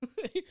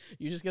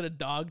 You just get a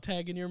dog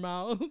tag in your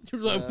mouth.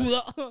 You're like,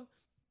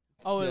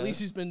 oh, at least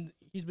he's been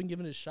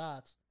giving his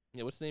shots.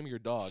 Yeah, what's the name of your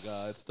dog?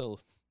 It's the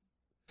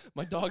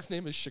my dog's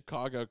name is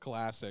Chicago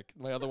Classic.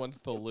 My other one's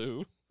the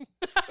Lou.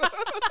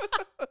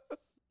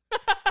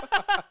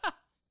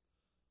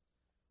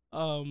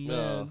 Oh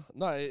man,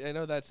 no, I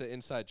know that's an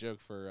inside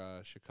joke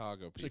for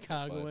Chicago people.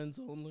 Chicagoans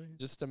only.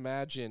 Just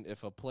imagine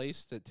if a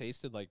place that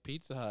tasted like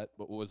Pizza Hut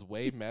but was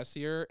way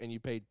messier, and you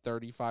paid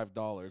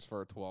 $35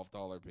 for a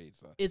 $12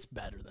 pizza. It's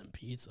better than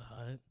Pizza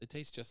Hut. It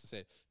tastes just the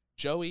same.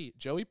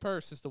 Joey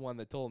Purse is the one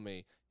that told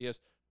me. He goes,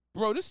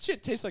 bro, this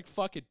shit tastes like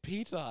fucking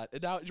Pizza Hut,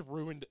 and now it's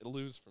ruined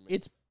Lou's for me.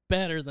 It's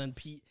better than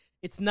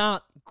It's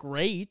not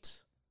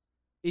great.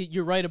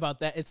 You're right about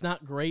that. It's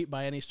not great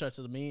by any stretch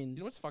of the mean. You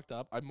know what's fucked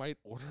up? I might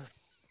order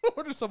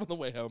some on the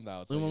way home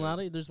now. Lou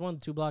Malnati, there's one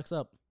 2 blocks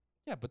up.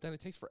 Yeah, but then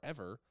it takes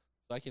forever,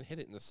 so I can hit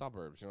it in the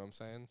suburbs. You know what I'm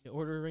saying? Yeah,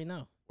 order it right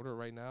now. Order it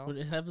right now. Would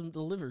it have them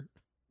deliver?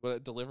 Would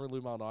it deliver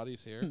Lou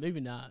Malnati's here? Maybe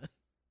not.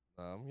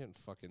 I'm getting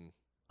fucking.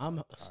 I'm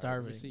tired.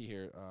 starving. Let me see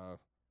here,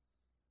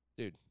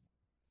 dude.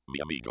 Mi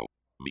amigo.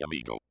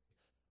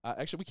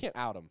 Actually, we can't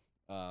out him.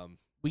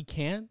 We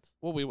can't?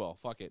 Well, we will.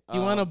 Fuck it. You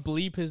want to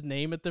bleep his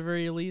name at the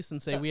very least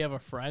and say we have a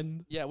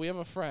friend? Yeah, we have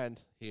a friend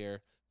here.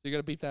 So you're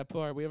gonna beep that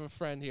part. We have a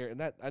friend here, and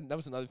that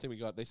was another thing we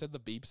got. They said the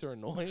beeps are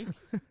annoying,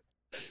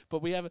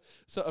 but we have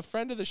a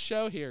friend of the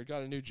show here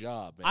got a new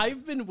job. Man.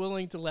 I've been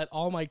willing to let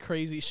all my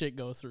crazy shit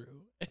go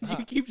through, and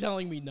you keep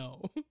telling me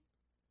no.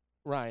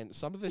 Ryan,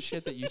 some of the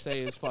shit that you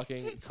say is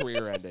fucking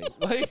career ending.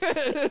 Like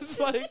it's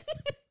like.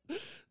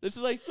 This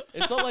is like,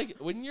 it's not like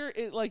when you're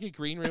in like a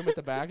green room at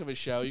the back of a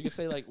show, you can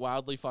say like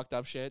wildly fucked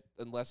up shit,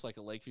 unless like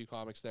a Lakeview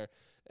Comics there,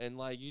 and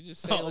like you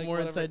just say like more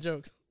whatever. inside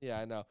jokes. Yeah,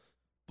 I know,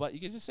 but you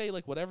can just say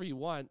like whatever you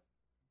want.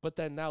 But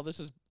then now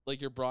this is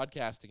like you're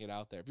broadcasting it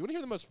out there. If you want to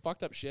hear the most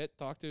fucked up shit,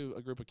 talk to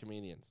a group of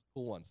comedians,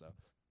 cool ones though.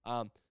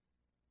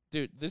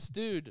 Dude, this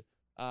dude,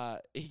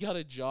 he got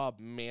a job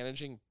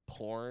managing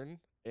porn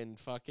in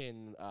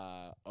fucking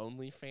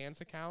OnlyFans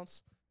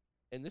accounts.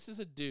 And this is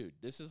a dude.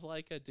 This is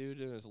like a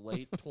dude in his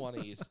late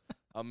 20s,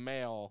 a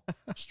male,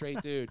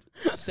 straight dude,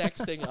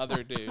 sexting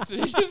other dudes.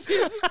 He's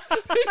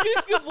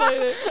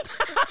complaining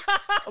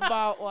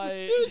about,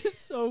 like...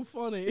 It's so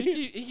funny.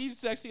 He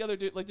keeps sexting other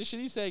dudes. Like, the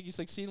shit he's saying, he's,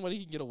 like, seeing what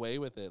he can get away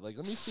with it. Like,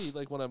 let me see.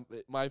 Like, one of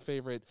my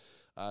favorite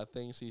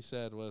things he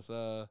said was,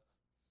 this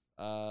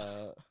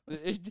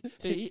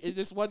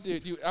one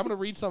dude... I'm going to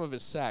read some of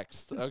his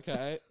sext,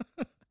 okay?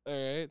 All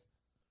right?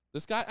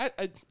 This guy...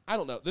 I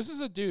don't know. This is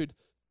a dude...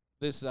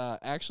 This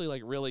actually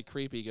like really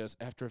creepy. He goes,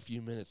 after a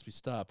few minutes we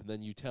stop, and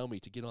then you tell me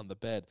to get on the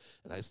bed,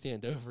 and I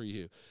stand over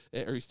you,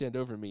 or you stand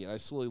over me, and I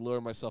slowly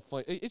lower myself.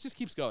 It just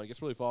keeps going. It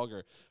gets really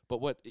vulgar. But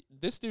what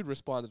this dude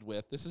responded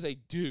with, this is a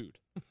dude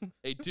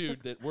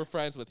that we're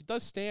friends with. He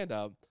does stand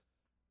up.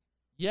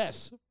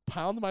 Yes,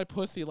 pound my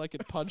pussy like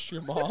it punched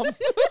your mom.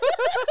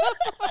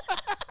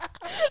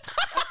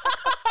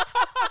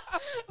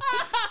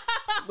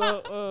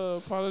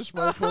 Punish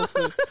my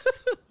pussy.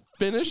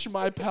 Finish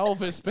my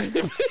pelvis,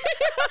 baby.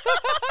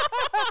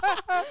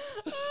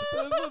 That's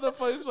one of the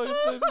funniest fucking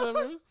things ever.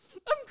 I'm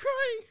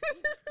crying.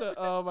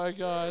 Oh my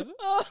god.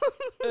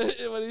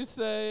 What do you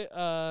say?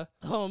 Oh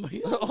my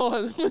god.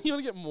 Oh, you want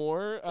to get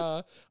more?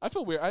 I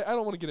feel weird. I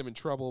don't want to get him in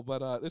trouble,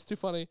 but it's too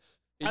funny.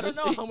 I don't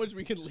know how much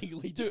we can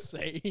legally just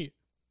say.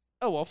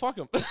 Oh well, fuck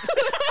him.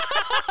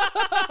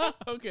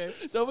 Okay.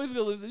 Nobody's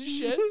gonna listen to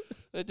shit.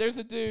 There's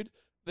a dude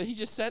that he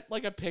just sent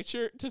like a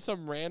picture to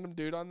some random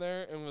dude on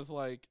there and was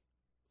like,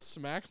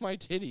 smack my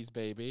titties,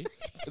 baby.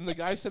 And the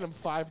guy sent him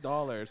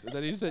 $5. And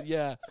then he said,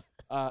 yeah,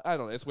 I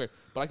don't know. It's weird.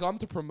 But I got him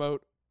to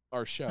promote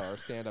our show, our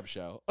stand-up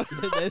show.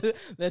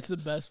 That's the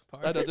best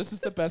part. I know. This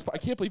is the best part. I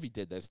can't believe he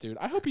did this, dude.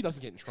 I hope he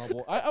doesn't get in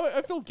trouble.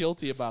 I feel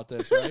guilty about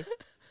this, right?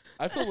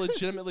 I feel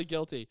legitimately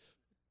guilty.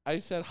 I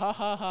said, ha,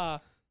 ha,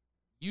 ha.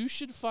 You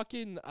should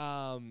fucking,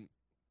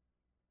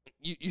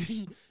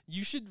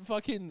 you should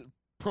fucking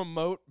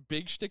promote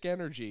Big Shtick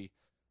Energy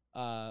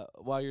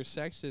while you're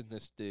sexting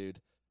this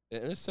dude.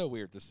 And it's so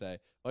weird to say.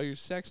 While you're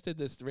sexting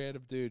this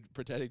random dude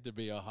pretending to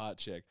be a hot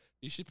chick,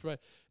 you should provide.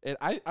 And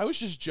I was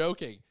just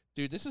joking.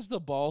 Dude, this is the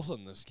balls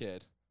on this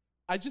kid.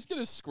 I just get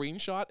a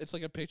screenshot. It's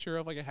like a picture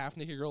of like a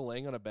half-naked girl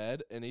laying on a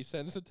bed, and he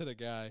sends it to the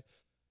guy.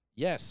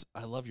 Yes,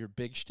 I love your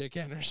big shtick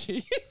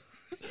energy.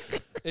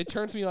 It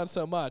turns me on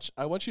so much.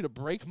 I want you to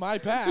break my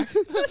back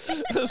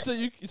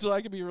so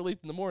I can be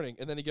released in the morning.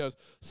 And then he goes,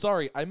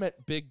 sorry, I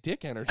meant big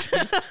dick energy.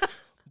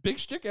 Big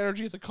Shtick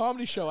Energy is a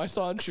comedy show I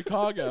saw in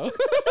Chicago.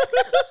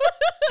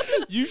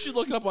 You should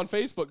look it up on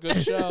Facebook.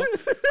 Good show.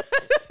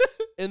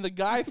 And the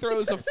guy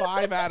throws a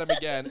 5 at him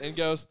again and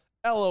goes,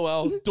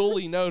 LOL,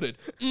 duly noted.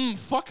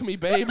 Fuck me,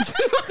 babe.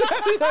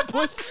 That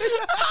pussy.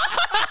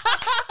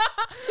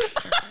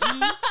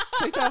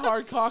 Take that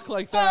hard cock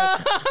like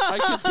that. I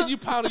continue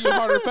pounding you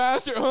harder,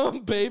 faster.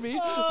 Baby.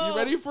 You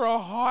ready for a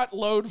hot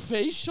load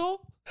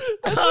facial?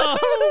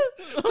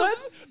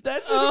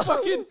 That's a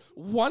fucking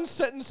one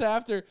sentence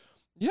after.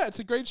 Yeah, it's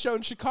a great show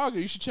in Chicago.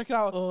 You should check it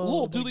out.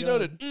 Lol, duly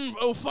noted.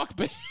 Oh, fuck,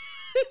 babe.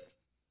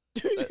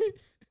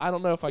 I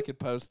don't know if I could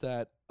post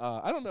that.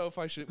 I don't know if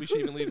we should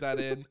even leave that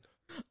in.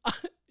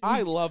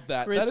 I love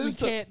that. Chris, we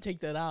can't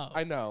take that out.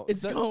 I know.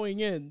 It's going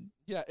in.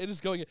 Yeah, it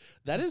is going in.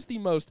 That is the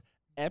most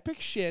epic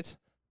shit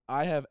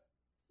I have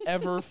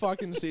ever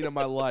fucking seen in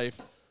my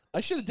life. I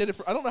should have did it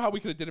for... I don't know how we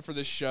could have did it for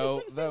this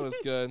show. That was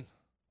good.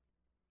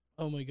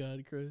 Oh, my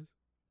God, Chris.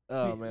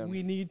 Oh, man.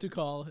 We need to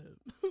call him.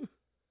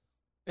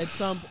 At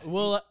some...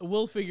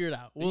 We'll figure it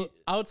out.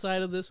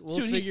 Outside of this, we'll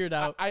figure it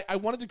out. I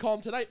wanted to call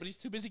him tonight, but he's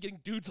too busy getting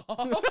dudes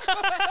off.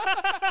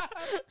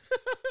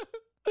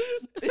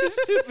 He's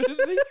too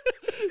busy.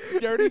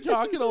 Dirty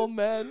talking old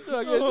men.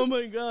 Oh,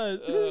 my God.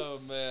 Oh,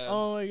 man.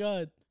 Oh, my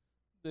God.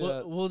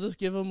 We'll just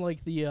give him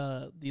like the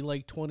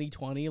like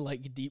 2020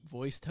 like deep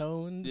voice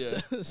tones,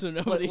 Yeah. so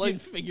nobody like- can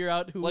figure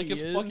out who like he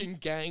it's is. fucking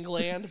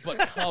gangland, but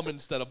cum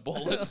instead of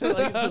bullets.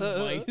 Like it's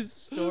a Vice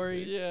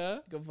story, Yeah.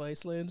 like a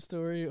Viceland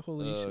story.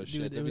 Holy Oh, shit, shit,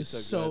 dude! It that'd be was so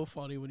so good.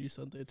 funny when you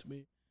sent it to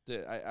me.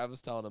 Dude, I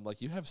was telling him,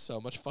 like, you have so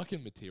much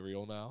fucking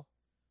material now.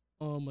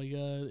 Oh my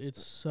god,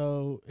 it's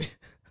so.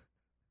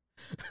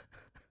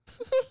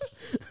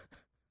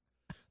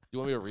 You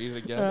want me to read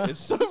it again?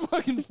 It's so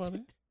fucking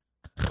funny.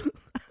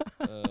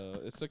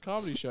 It's a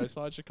comedy show I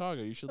saw in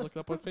Chicago. You should look it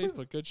up on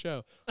Facebook. Good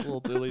show. A little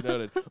dilly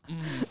noted.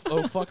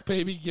 Oh, fuck,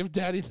 baby. Give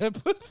daddy that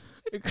pussy.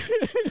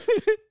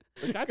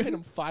 Like, I paid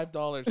him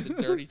 $5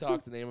 to dirty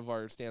talk the name of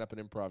our stand-up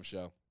and improv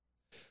show.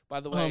 By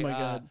the way, Oh my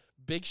God.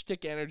 Big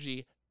Shtick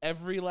Energy,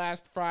 every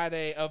last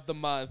Friday of the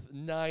month,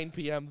 9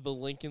 p.m., the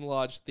Lincoln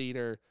Lodge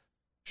Theater,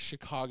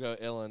 Chicago,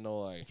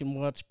 Illinois. You can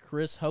watch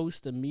Chris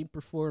host and me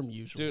perform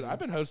usually. Dude, I've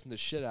been hosting the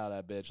shit out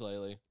of that bitch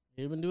lately.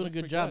 You've been doing Looks a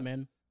good pretty job, good.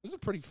 man. It was a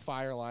pretty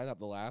fire lineup,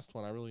 the last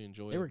one. I really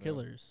enjoyed it. They were though.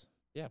 killers.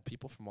 Yeah,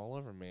 people from all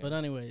over, man. But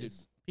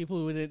anyways, people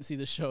who didn't see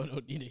the show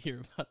don't need to hear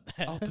about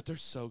that. Oh, but they're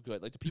so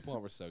good. Like, the people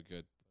on were so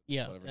good.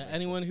 yeah, whatever they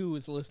anyone who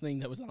was listening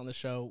that was on the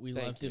show, we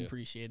Thank loved and you.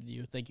 appreciated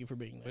you. Thank you for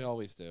being We there.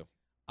 always do.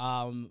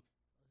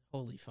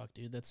 Holy fuck,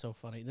 dude, that's so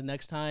funny. The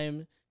next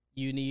time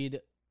you need,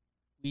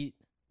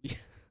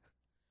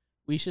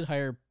 we should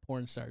hire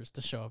porn stars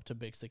to show up to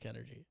Big Stick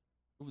Energy.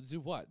 Do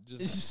what?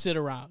 Just sit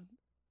around.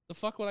 The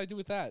fuck would I do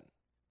with that?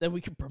 Then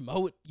we can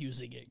promote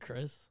using it,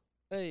 Chris.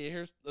 Hey,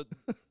 here's the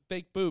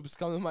fake boobs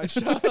coming to my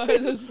show.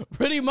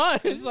 Pretty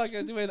much. It's like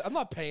I'm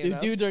not paying Dude, them.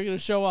 dudes are gonna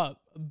show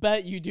up.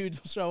 Bet you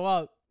dudes will show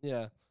up.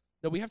 Yeah.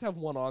 No, we have to have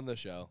one on the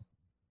show.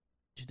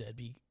 Dude, that'd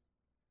be.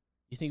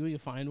 You think we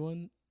could find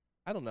one?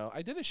 I don't know.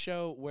 I did a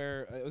show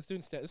where I was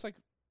doing it's like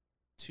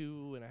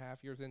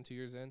 2.5 years in, 2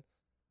 years in.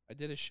 I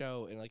did a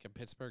show in like a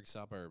Pittsburgh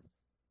suburb,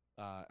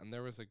 and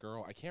there was a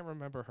girl. I can't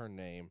remember her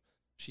name.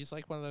 She's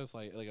like one of those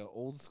like an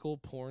old school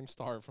porn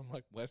star from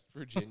like West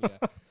Virginia,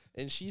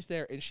 and she's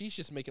there, and she's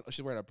just making.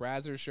 She's wearing a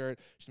Brazzers shirt.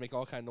 She's making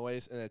all kind of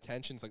noise, and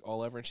attention's like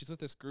all over. And she's with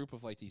this group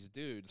of like these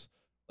dudes,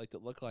 like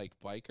that look like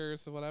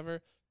bikers or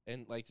whatever.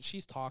 And like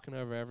she's talking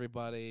over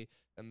everybody,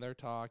 and they're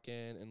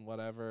talking and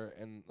whatever.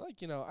 And like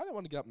I didn't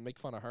want to get up and make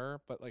fun of her,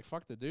 but like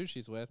fuck the dude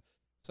she's with.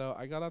 So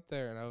I got up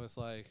there and I was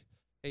like,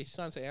 "Hey,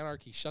 Sons of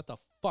Anarchy, shut the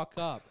fuck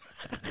up."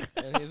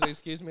 And he's like,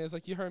 "Excuse me." I was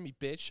like, "You heard me,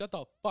 bitch. Shut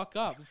the fuck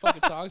up. You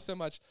fucking talk so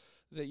much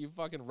that you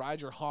fucking ride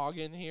your hog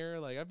in here.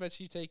 Like, I bet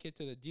you take it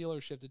to the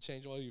dealership to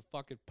change oil, you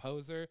fucking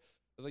poser."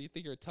 I was like, "You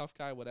think you're a tough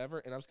guy, whatever."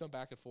 And I was going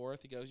back and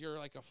forth. He goes, "You're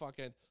like a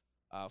fucking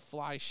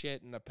fly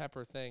shit and a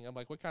pepper thing." I'm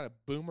like, "What kind of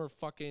boomer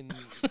fucking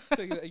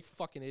thing? You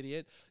fucking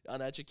idiot,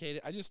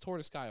 uneducated." I just tore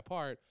this guy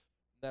apart.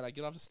 Then I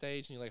get off the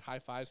stage and he like high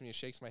fives me and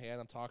shakes my hand.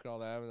 I'm talking to all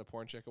them and the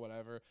porn chick or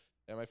whatever.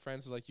 And my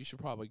friends are like, "You should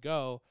probably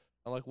go."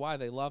 I'm like, "Why?"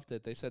 They loved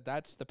it. They said,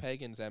 "That's the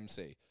Pagans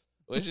MC,"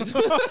 which is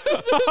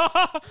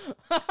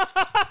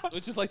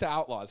which is like the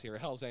Outlaws here,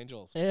 Hell's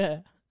Angels. Yeah.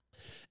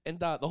 And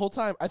the whole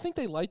time, I think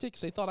they liked it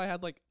because they thought I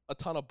had like a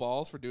ton of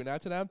balls for doing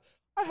that to them.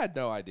 I had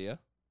no idea.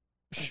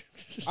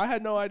 I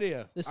had no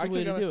idea. That's I the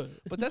way could to go- do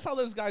it. But that's how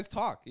those guys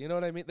talk. You know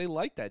what I mean? They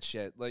like that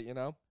shit. Like,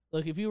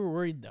 Look, if you were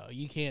worried though,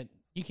 you can't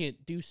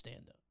do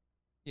stand up.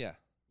 Yeah.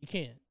 You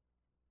can't.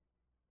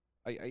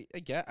 I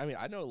get. I mean,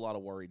 I know a lot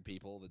of worried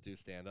people that do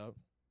stand up.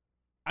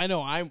 I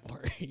know I'm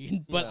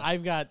worried, but Yeah.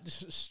 I've got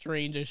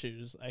strange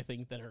issues, I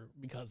think, that are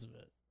because of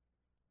it.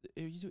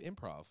 You do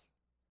improv.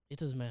 It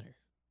doesn't matter.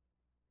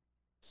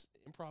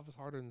 Improv is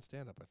harder than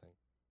stand up, I think.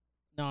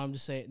 No, I'm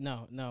just saying,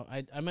 no.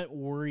 I meant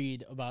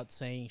worried about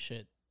saying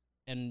shit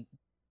and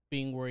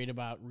being worried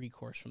about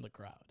recourse from the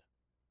crowd.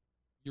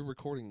 You're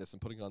recording this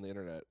and putting it on the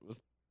internet with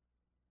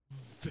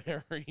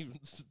very.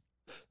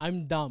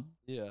 I'm dumb.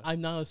 Yeah.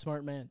 I'm not a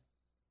smart man.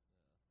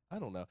 I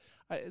don't know.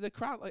 The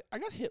crowd, like, I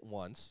got hit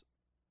once.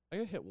 It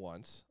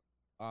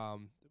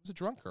was a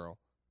drunk girl.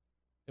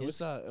 It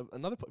was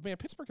another man.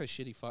 Pittsburgh has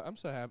shitty fun. I'm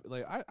so happy.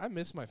 Like, I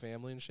miss my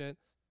family and shit.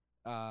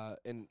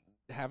 And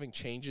having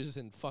changes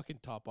in fucking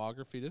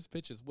topography. This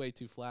bitch is way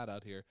too flat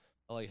out here.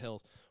 I like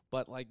hills,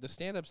 but like the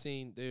stand up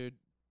scene, dude.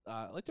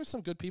 Like, there's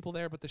some good people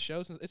there, but the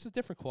shows, it's a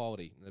different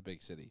quality in the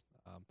big city.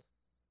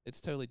 It's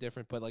totally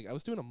different. But like, I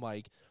was doing a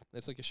mic.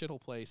 It's like a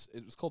shithole place.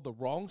 It was called The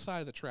Wrong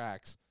Side of the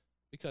Tracks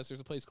because there's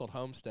a place called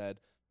Homestead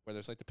where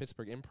there's like the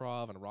Pittsburgh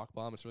Improv and a Rock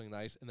Bomb. It's really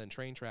nice. And then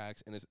Train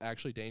Tracks, and it's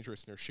actually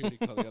dangerous, and they're shooting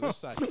on the other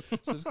side.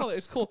 So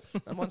it's cool.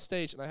 I'm on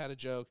stage, and I had a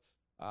joke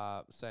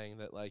saying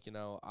that, like,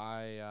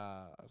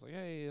 I was like,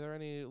 "Hey, are there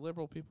any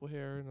liberal people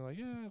here?" And they're like,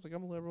 "Yeah." I was like,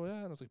 "I'm a liberal, yeah."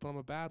 And I was like, "But I'm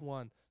a bad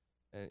one."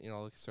 And,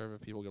 the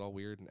conservative people get all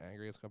weird and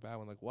angry. It's a bad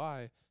one. Like,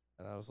 why?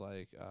 And I was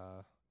like,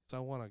 "'Cause I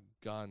want a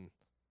gun."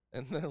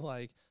 And they're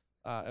like,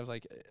 I was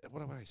like, what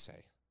do I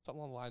say? Something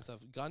along the lines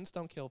of, guns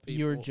don't kill people.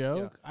 Your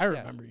joke? I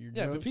remember your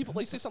Yeah, joke. but people,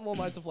 like, say something along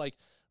the lines of, like,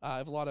 I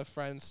have a lot of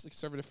friends,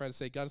 conservative friends,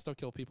 say guns don't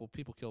kill people,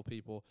 people kill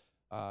people.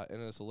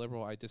 And as a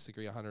liberal, I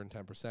disagree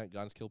 110%.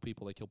 Guns kill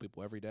people. They kill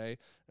people every day.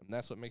 And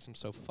that's what makes them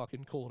so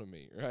fucking cool to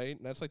me, right?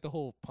 And that's, like, the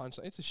whole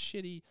punchline. It's a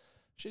shitty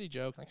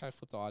joke. I kind of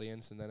flip the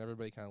audience, and then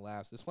everybody kind of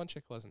laughs. This one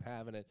chick wasn't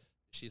having it.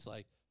 she's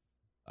like,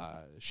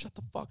 shut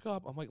the fuck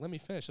up. I'm like, let me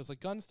finish. I was like,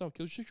 guns don't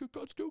kill. She's like,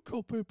 guns do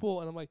kill people.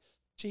 And I'm like,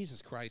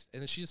 Jesus Christ.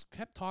 And then she just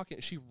kept talking.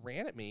 She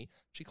ran at me.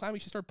 She climbed me.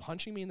 She started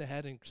punching me in the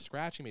head and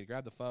scratching me to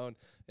grab the phone.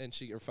 And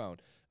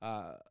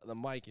the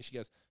mic. And she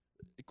goes,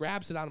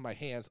 grabs it out of my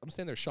hands. I'm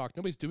standing there shocked.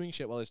 Nobody's doing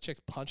shit while this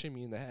chick's punching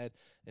me in the head.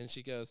 And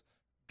she goes,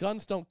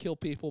 guns don't kill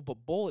people,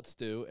 but bullets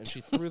do. And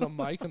she threw the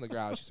mic on the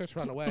ground. She starts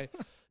running away.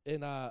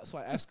 And so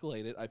I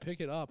escalate it. I pick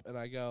it up, and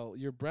I go,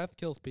 your breath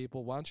kills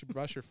people. Why don't you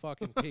brush your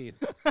fucking teeth?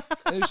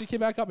 And then she came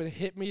back up and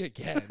hit me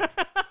again.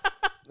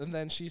 And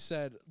then she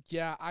said,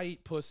 yeah, I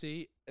eat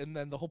pussy. And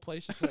then the whole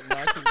place just went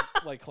nuts and,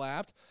 like,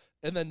 clapped.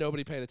 And then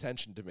nobody paid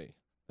attention to me.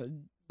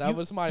 That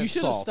was my assault. You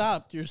should have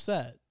stopped your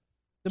set.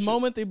 The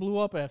moment they blew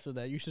up after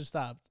that, you should have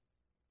stopped.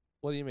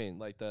 What do you mean?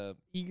 Like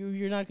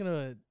You're not going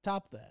to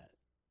top that.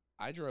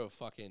 I drove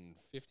fucking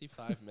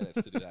 55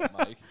 minutes to do that,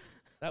 Mike.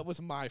 That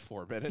was my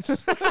 4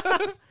 minutes.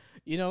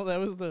 You know, that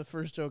was the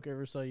first joke I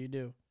ever saw you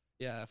do.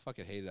 Yeah, I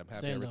fucking hated it. I'm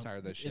happy I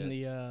retired that shit.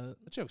 The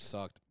joke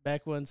sucked.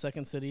 Back when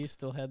Second City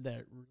still had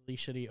that really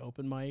shitty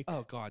open mic.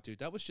 Oh, God, dude.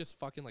 That was just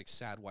fucking like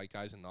Sad White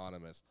Guys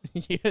Anonymous.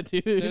 Yeah,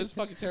 dude. It was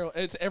fucking terrible.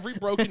 It's every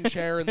broken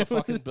chair in the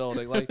fucking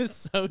building. Like, it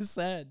was so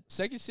sad.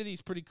 Second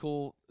City's pretty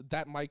cool.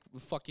 That mic,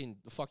 fucking,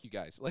 fuck you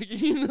guys. Like,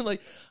 you know,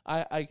 like,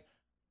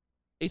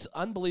 it's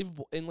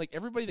unbelievable. And, like,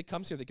 everybody that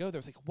comes here, they go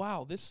there, think,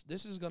 wow, this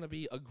is going to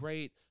be a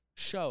great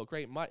show,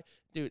 great mic.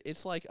 Dude,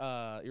 it's like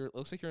it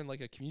looks like you're in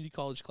like a community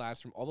college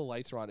classroom. All the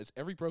lights are on. It's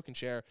every broken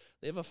chair.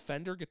 They have a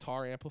Fender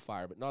guitar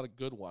amplifier, but not a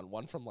good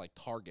one from like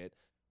Target.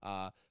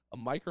 A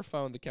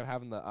microphone that kept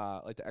having the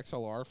like the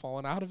XLR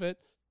falling out of it,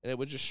 and it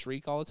would just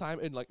shriek all the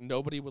time, and like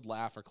nobody would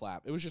laugh or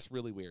clap. It was just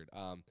really weird.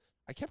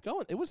 I kept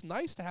going. It was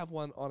nice to have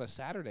one on a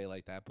Saturday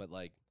like that, but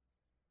like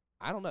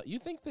I don't know. You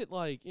think that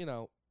like, you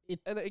know,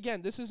 and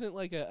again, this isn't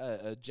like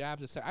a jab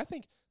to say. I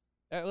think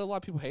a lot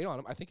of people hate on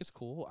him. I think it's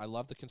cool. I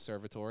love the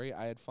conservatory.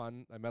 I had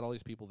fun. I met all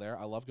these people there.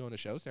 I love going to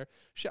shows there.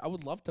 Shit, I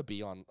would love to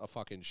be on a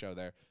fucking show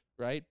there,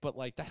 right? But,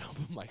 like, that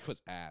open mic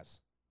was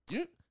ass.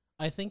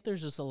 I think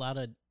there's just a lot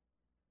of...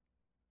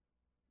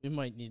 I'm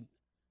going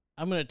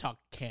to talk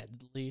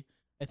candidly.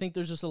 I think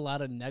there's just a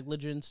lot of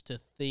negligence to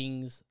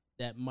things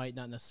that might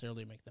not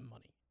necessarily make them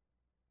money.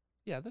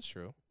 Yeah, that's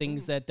true.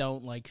 Things that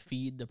don't, like,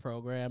 feed the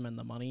program and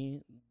the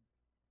money.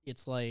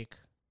 It's like...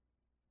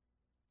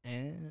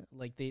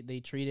 like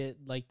they treat it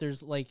like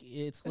there's like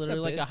it's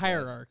literally like a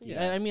hierarchy.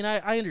 Yeah. I mean,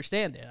 I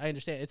understand it. I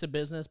understand it's a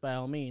business by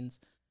all means,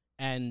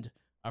 and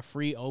a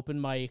free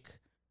open mic,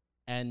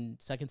 and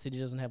Second City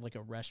doesn't have like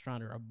a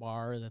restaurant or a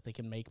bar that they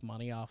can make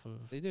money off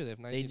of. They do. They have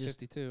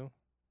 1952,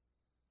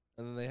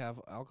 and then they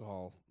have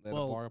alcohol. They have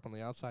a bar up on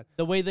the outside.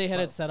 The way they had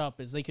it set up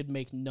is they could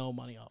make no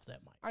money off that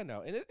mic. I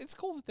know, and it's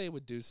cool that they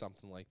would do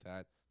something like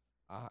that.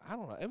 I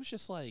don't know. It was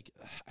just like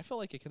I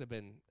felt like it could have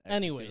been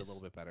executed a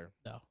little bit better.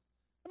 No.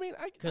 I mean,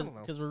 I don't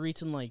know. Because we're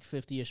reaching like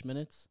 50-ish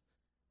minutes,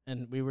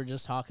 and we were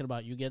just talking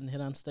about you getting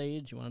hit on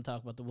stage. You want to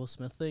talk about the Will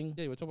Smith thing?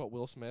 Yeah, you want to talk about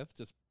Will Smith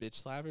just bitch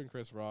slapping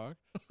Chris Rock.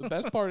 The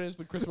best part is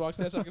when Chris Rock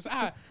stands up and goes,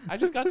 I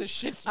just got the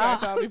shit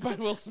smacked out of me by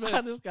Will Smith.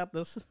 I just got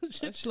this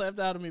shit slapped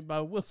out of me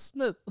by Will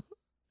Smith.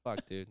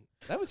 Fuck, dude.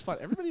 That was fun.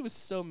 Everybody was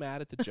so mad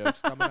at the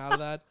jokes coming out of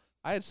that.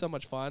 I had so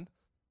much fun.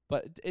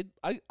 But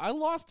I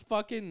lost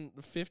fucking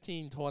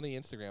 15, 20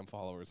 Instagram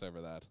followers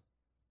over that.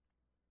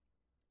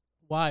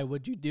 Why?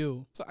 What'd you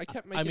do? So I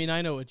kept making... I mean,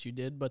 I know what you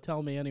did, but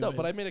tell me anyway. No,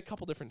 but I made a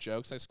couple different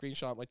jokes. I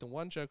screenshot. Like, the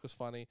one joke was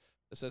funny.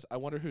 It says, I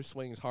wonder who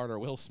swings harder,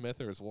 Will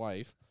Smith or his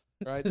wife.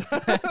 Right?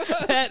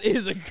 That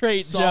is a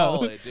great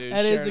Solid, joke. Dude.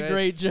 That is a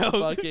great joke.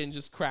 Fucking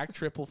just crack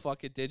triple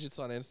fucking digits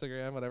on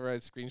Instagram, whatever I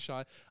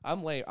screenshot.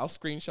 I'm lame. I'll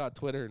screenshot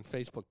Twitter and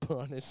Facebook, put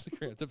on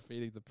Instagram,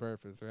 defeating the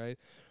purpose, right?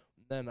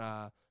 Then,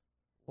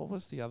 what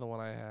was the other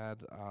one I had?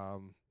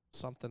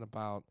 Something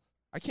about...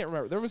 I can't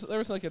remember. There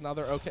was like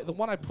another, okay, the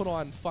one I put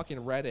on fucking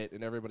Reddit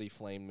and everybody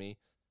flamed me.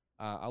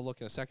 I'll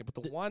look in a second.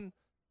 But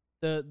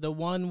the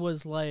one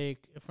was like,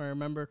 if I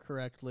remember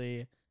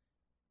correctly,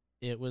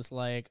 it was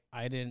like,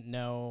 I didn't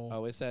know.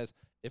 Oh, it says,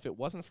 if it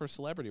wasn't for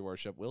celebrity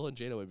worship, Will and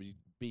Jada would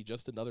be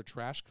just another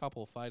trash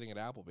couple fighting at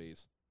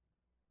Applebee's.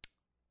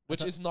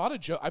 Which is not a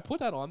joke. I put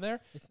that on there.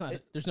 It's not.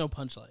 There's no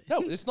punchline.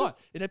 No, it's not.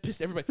 And it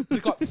pissed everybody.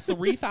 It got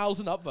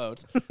 3,000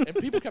 upvotes. And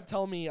people kept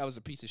telling me I was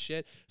a piece of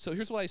shit. So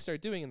here's what I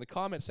started doing in the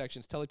comment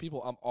sections, telling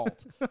people I'm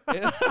alt.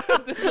 And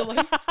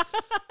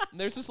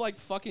there's this like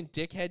fucking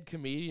dickhead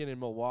comedian in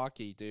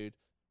Milwaukee, dude.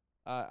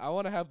 I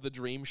want to have the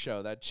dream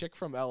show. That chick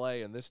from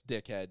L.A. and this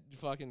dickhead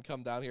fucking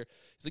come down here.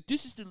 He's like,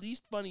 this is the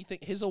least funny thing.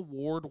 His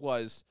award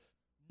was...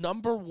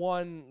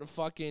 #1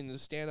 fucking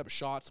stand-up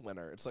shots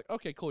winner. It's like,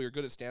 okay, cool, you're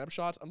good at stand-up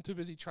shots. I'm too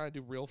busy trying to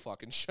do real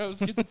fucking shows.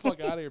 Get the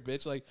fuck out of here,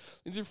 bitch. Like,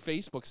 these are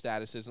Facebook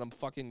statuses, and I'm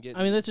fucking getting...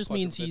 I mean, that just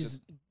means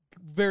he's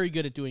very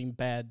good at doing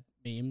bad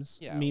memes.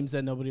 Yeah. Memes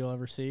that nobody will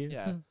ever see.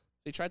 Yeah.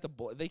 They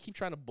keep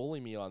trying to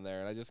bully me on there,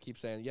 and I just keep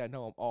saying, yeah,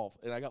 no, I'm off.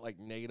 And I got, like,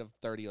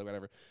 -30 or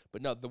whatever.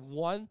 But no, the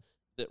one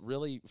that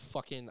really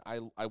fucking...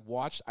 I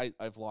watched...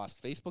 I've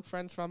lost Facebook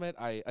friends from it.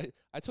 I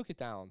took it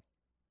down.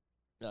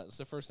 No, it's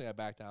the first thing I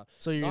backed out.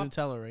 So you're going to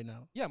tell her right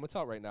now? Yeah, I'm going to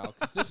tell her right now,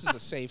 because this is a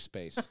safe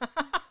space.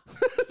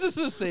 This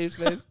is a safe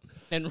space.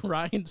 And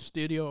Ryan's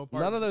studio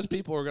apartment. None of those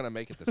people are gonna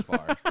make it this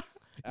far.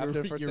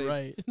 After the first you're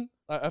right.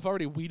 I've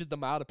already weeded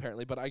them out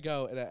apparently, but I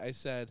go and I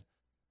said,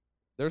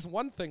 "There's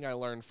one thing I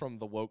learned from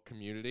the woke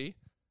community.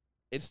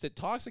 It's that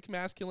toxic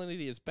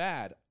masculinity is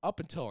bad up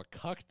until a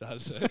cuck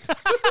does it."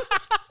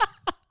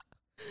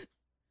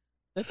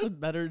 That's a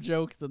better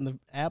joke than the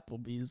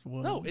Applebee's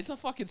one. No, it's a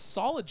fucking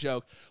solid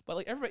joke, but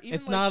like everybody, even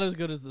it's like, not as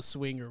good as the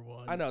swinger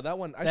one. I know that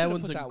one. I that should have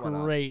one's put a that one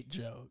up. great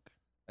joke.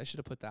 I should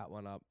have put that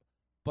one up.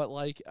 But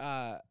like,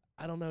 I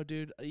don't know,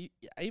 dude.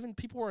 Even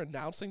people were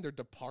announcing their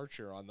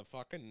departure on the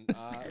fucking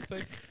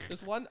thing.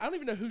 This one, I don't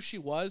even know who she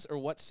was or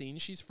what scene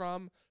she's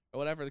from or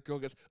whatever. The girl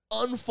goes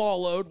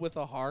unfollowed with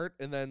a heart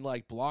and then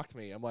like blocked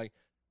me. I'm like,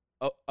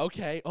 oh,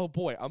 okay. Oh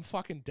boy, I'm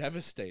fucking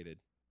devastated.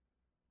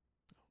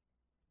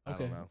 I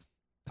Okay. don't know.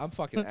 I'm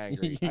fucking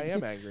angry. I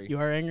am angry. You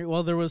are angry.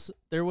 Well, there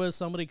was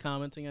somebody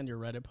commenting on your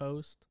Reddit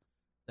post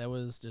that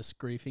was just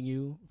griefing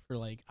you for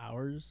like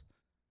hours.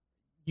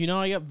 You know,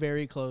 I got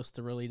very close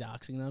to really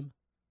doxing them.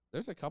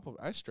 There's a couple.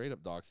 I straight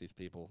up dox these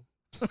people.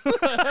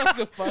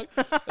 The fuck?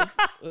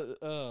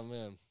 Oh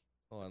man.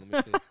 Hold on,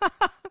 let me see.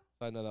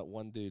 So I know that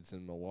one dude's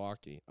in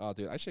Milwaukee. Oh,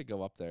 dude, I should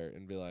go up there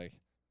and be like,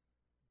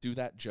 do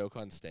that joke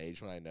on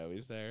stage when I know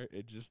he's there.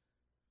 It just,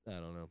 I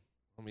don't know.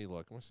 Let me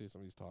look. I want to see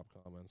some of these top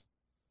comments.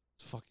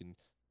 It's fucking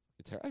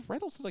terrible.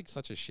 Reddit's like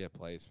such a shit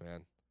place,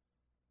 man.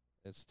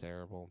 It's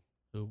terrible.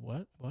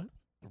 What?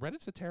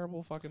 Reddit's a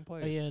terrible fucking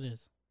place. Oh yeah, it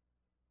is.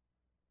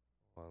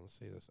 Hold on, let's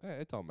see this.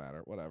 It don't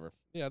matter. Whatever.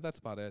 Yeah, that's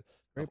about it.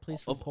 Great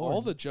place for Of porn.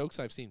 all the jokes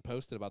I've seen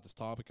posted about this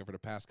topic over the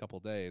past couple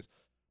of days,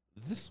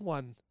 this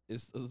one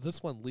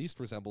least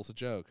resembles a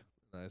joke.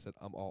 And I said,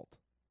 I'm alt.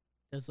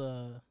 There's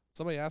a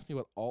Somebody asked me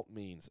what alt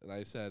means, and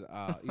I said,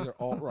 either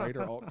alt right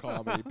or alt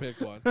comedy. Pick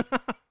one.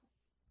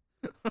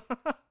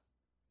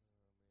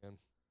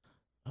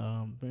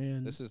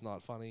 Man. This is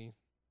not funny.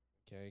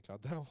 Okay,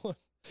 got that one.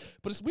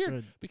 But it's weird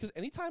Good. because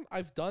anytime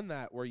I've done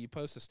that where you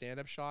post a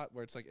stand-up shot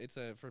where it's like,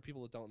 for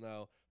people that don't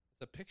know,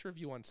 it's a picture of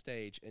you on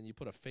stage and you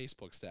put a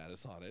Facebook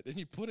status on it and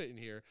you put it in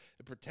here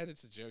and pretend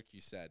it's a joke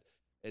you said.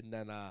 And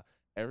then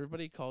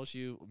everybody calls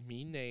you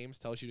mean names,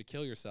 tells you to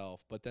kill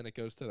yourself, but then it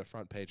goes to the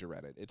front page of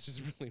Reddit. It's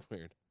just really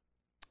weird.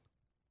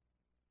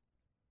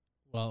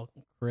 Well,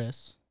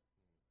 Chris,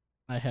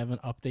 I have an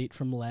update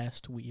from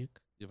last week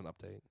You have an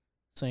update?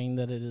 saying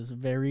that it is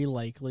very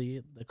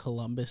likely the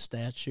Columbus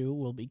statue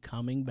will be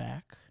coming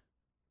back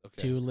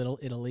Okay. to Little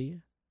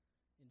Italy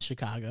in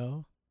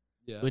Chicago,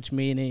 Yeah. which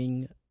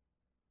meaning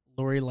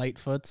Lori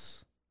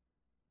Lightfoot's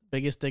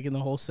biggest dick in the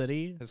whole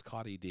city Has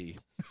caught ED.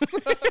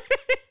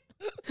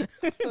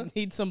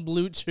 need some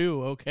blue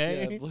chew,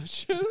 okay? Yeah, Blue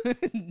Chew.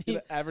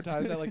 Gonna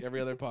advertise that like every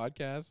other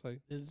podcast. Like,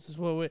 This is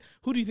what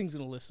who do you think's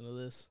gonna listen to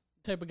this?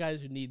 The type of guys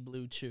who need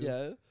blue chew.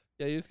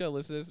 yeah, you just gotta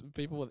listen to this,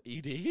 people with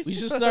ED. We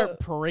should start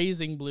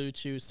praising blue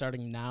chew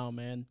starting now,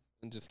 man.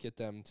 and just get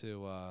them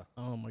to.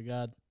 Oh my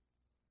god.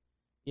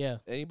 Yeah.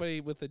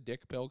 Anybody with a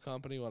dick pill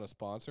company want to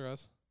sponsor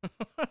us? Dude,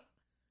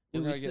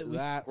 We're gonna we get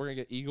that. We're gonna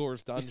get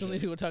Igor's We still dungeon.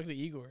 need to go talk to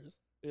Igor's.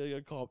 We're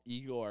gonna call him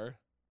Igor.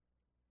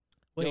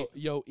 Wait,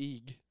 yo,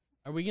 Ig.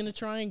 are we gonna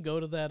try and go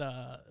to that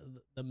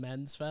the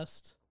men's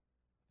fest?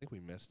 I think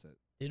we missed it.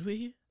 Did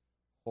we?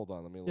 Hold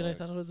on, let me Dude, I look.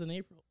 thought it was in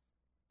April.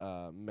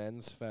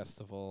 Men's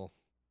festival,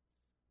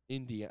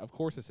 Indiana. Of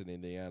course, it's in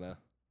Indiana.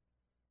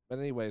 But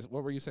anyways,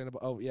 what were you saying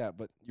about? Oh yeah,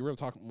 but you were gonna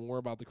talk more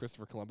about the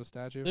Christopher Columbus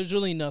statue. There's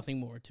really nothing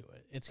more to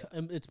it. It's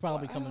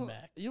probably Well, I coming don't-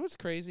 back. You know what's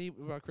crazy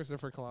about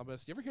Christopher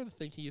Columbus? You ever hear the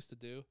thing he used to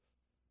do?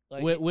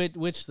 Like,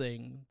 Which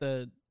thing?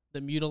 The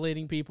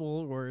mutilating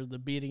people or the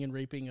beating and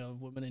raping of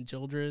women and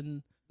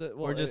children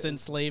or just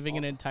enslaving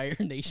an entire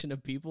nation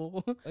of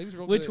people? he was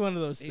real Which good at- one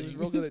of those He things? was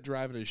real good at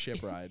driving a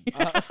ship ride.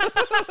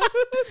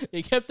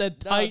 He kept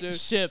that No, tight dude.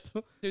 ship.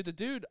 Dude, the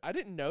dude, I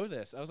didn't know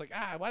this. I was like,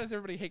 why does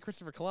everybody hate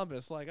Christopher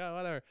Columbus? Like, oh,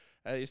 whatever.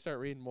 And you start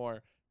reading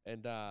more,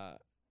 and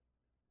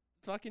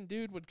fucking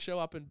dude would show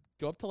up and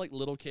go up to like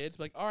little kids,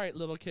 be like, all right,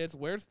 little kids,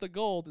 where's the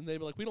gold? And they'd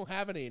be like, we don't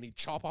have any, and he'd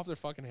chop off their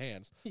fucking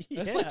hands. And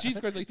it's like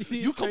Jesus Christ, like, He's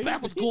you come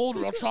back with crazy. gold,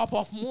 or I'll chop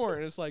off more.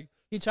 And it's like,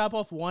 He chop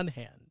off one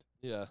hand.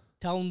 yeah,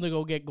 Tell them to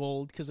go get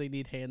gold because they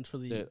need hands for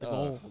the dude,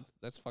 gold.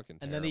 that's fucking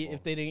And terrible. then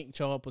if they didn't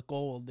show up with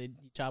gold, they'd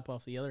chop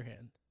off the other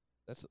hand.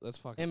 that's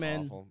fucking Hey,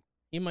 man. awful.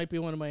 He might be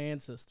one of my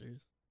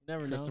ancestors. You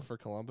never know. Christopher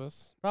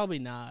Columbus, Probably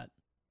not.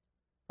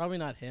 Probably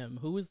not him.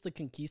 Who was the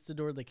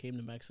conquistador that came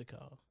to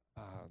Mexico?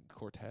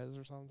 Cortez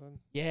or something.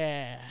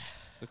 Yeah.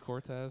 The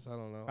Cortez? I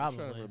don't know. I'm trying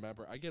Probably. to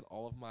remember. I get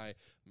all of my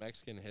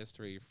Mexican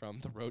history from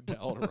the road to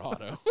El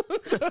Dorado.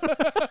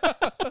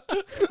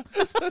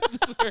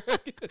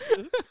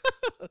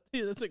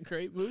 Dude, that's a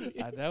great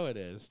movie. I know it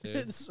is, dude.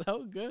 It's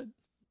so good.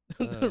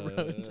 The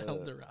road to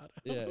El Dorado.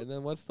 Yeah, and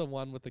then what's the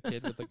one with the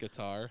kid with the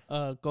guitar?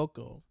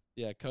 Coco.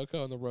 Yeah,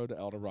 Coco and the Road to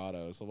El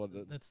Dorado is the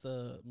one. That's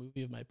the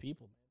movie of my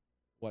people.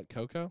 What,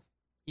 Coco?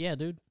 Yeah,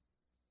 dude.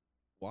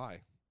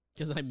 Why?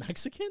 Because I'm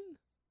Mexican?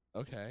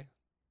 Okay.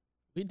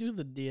 We do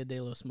the Dia de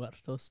los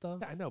Muertos stuff.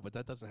 Yeah, I know, but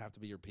that doesn't have to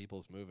be your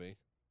people's movie.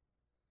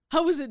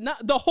 How is it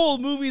not? The whole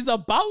movie's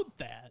about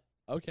that.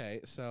 Okay,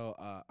 so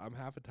I'm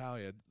half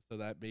Italian, so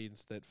that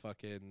means that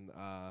fucking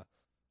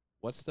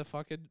what's the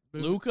fucking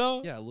movie?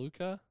 Luca? Yeah,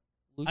 Luca.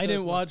 I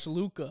didn't watch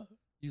Luca.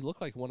 You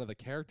look like one of the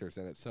characters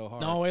in it so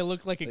hard. No, I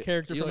look like a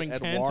character You from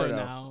look Encanto Eduardo.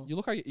 now.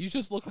 You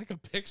just look like a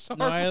Pixar.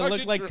 No, I look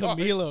fucking like drawing.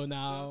 Camilo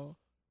now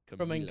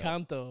from Camilo.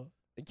 Encanto.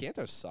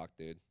 Encanto suck,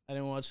 dude. I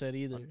didn't watch that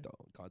either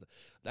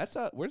That's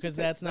where's because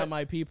that's not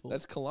my people.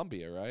 That's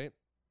Colombia, right?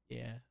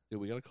 Yeah. Dude,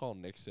 we gotta call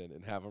Nixon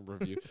and have him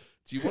review.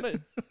 Do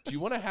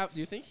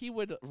you think he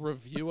would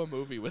review a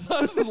movie with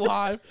us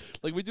live?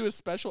 Like we do a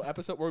special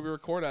episode where we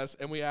record us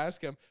and we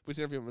ask him, we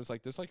interview him, and it's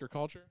like, this like your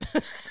culture?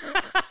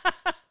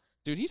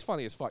 Dude, he's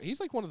funny as fuck. He's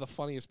like one of the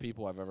funniest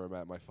people I've ever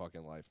met in my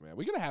fucking life, man.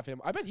 We gotta have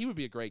him. I bet he would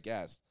be a great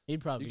guest.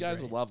 He'd probably You guys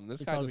be would great. love him. This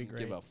He'd guy probably doesn't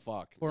be give a great.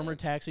 fuck. Former man.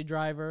 taxi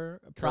driver.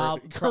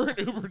 Current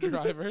Uber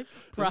driver.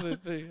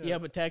 Yeah,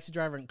 but taxi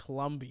driver in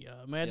Colombia.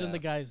 Imagine Yeah. the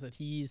guys that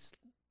he's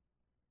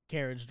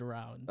carriaged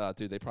around.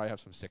 Dude, they probably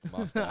have some sick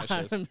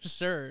mustaches. I'm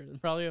sure. They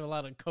probably have a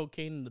lot of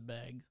cocaine in the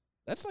bags.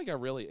 That's like a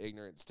really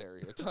ignorant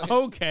stereotype.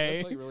 Okay.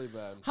 That's like really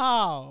bad.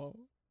 How?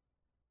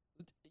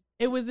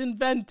 It was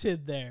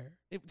invented there.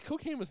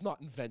 Cocaine was not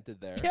invented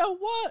there. Yeah,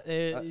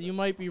 what? You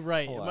might be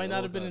right. It hold might on, not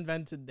what have was been that?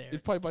 invented there.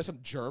 It's probably by some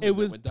German. It that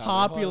was went down there. Hold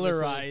on, let's see.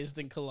 popularized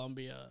in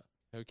Colombia.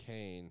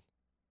 Cocaine.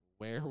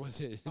 Where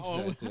was it Oh,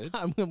 invented?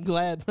 I'm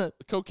glad. But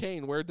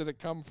Cocaine. Where did it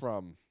come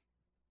from?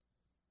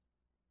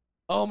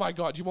 Oh my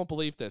God! You won't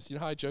believe this. You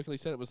know how I jokingly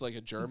said it was like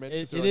a German.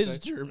 it what I is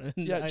say? German.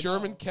 Yeah, I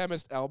German know.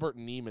 chemist Albert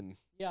Niemann.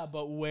 Yeah,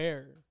 but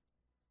where?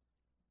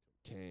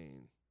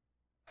 Cocaine.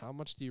 How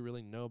much do you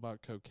really know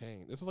about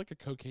cocaine? This is like a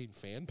cocaine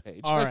fan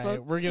page. All I right,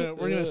 thought- we're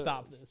gonna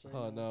stop this. Right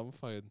Oh now. no, I'm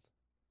fine.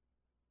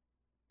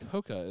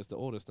 Coca is the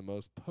oldest and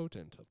most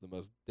potent of the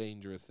most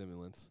dangerous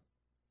stimulants.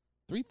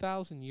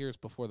 3,000 years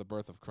before the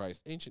birth of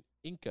Christ, ancient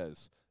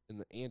Incas in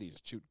the Andes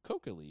chewed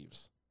coca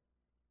leaves.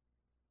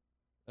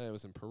 It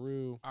was in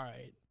Peru. All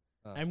right.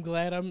 Oh. I'm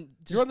glad I'm.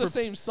 Just You're on the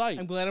same site.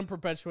 I'm glad I'm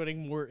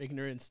perpetuating more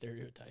ignorant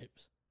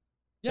stereotypes.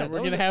 Yeah, that we're that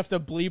gonna was a- have to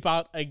bleep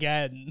out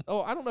again.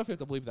 Oh, I don't know if you have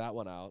to bleep that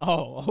one out.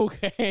 Oh,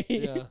 okay.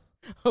 Yeah,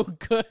 Oh,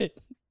 good.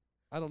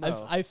 I don't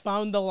know. I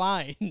found the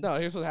line. No,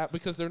 here's what happened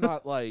because they're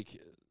not like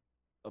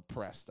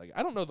oppressed. Like,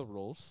 I don't know the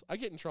rules. I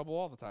get in trouble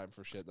all the time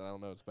for shit that I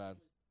don't know. It's bad.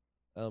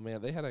 Oh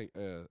man, they had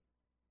a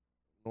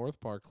North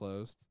Park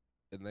closed,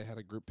 and they had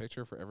a group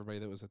picture for everybody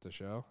that was at the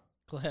show.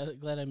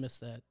 Glad I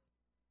missed that.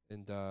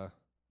 And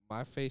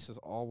my face is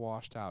all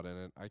washed out in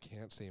it. I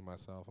can't see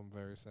myself. I'm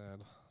very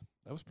sad.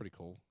 That was pretty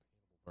cool.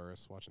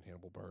 Burris, watching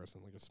Hannibal Burris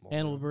in like a small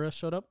Hannibal room. Buress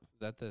showed up. Is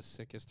that the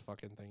sickest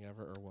fucking thing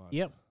ever, or what?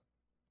 Yep.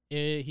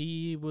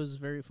 He was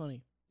very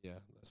funny. Yeah,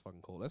 that's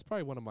fucking cool. That's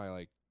probably one of my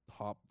like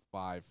top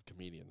 5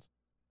 comedians.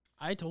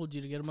 I told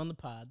you to get him on the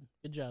pod.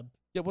 Good job.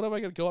 Yeah, what am I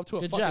gonna go up to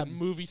a Good fucking job.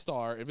 movie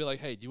star and be like,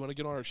 "Hey, do you want to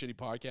get on our shitty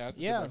podcast?" It's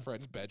Yeah. in my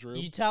friend's bedroom.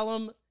 You tell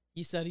him.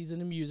 He said he's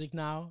into music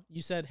now.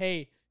 You said,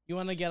 "Hey, you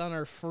want to get on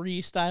our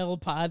freestyle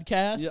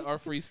podcast?" Yeah, our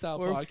freestyle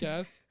Or-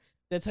 podcast.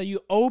 That's how you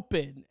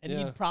open, and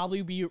Yeah. he'd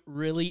probably be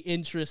really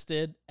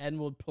interested and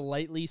would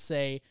politely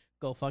say,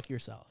 "Go fuck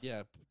yourself."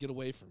 Yeah, get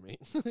away from me.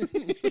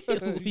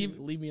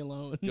 leave me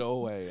alone. Go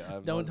away.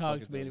 I'm Don't not talk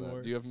fucking to me doing that.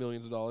 anymore. Do you have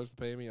millions of dollars to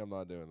pay me? I'm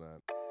not doing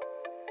that.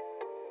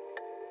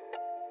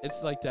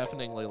 It's like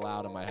deafeningly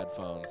loud in my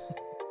headphones.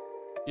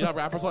 You know,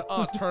 rappers are like,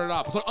 "Oh, turn it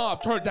up." It's like, "Oh,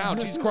 turn it down."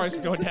 Jesus Christ,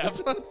 I'm going deaf.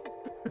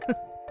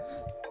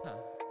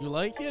 You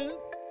like it?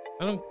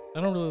 I don't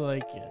really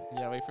like it.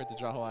 Yeah, wait for it to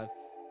draw on.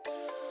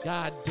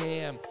 God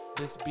damn,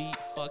 this beat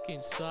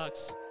fucking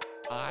sucks.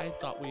 I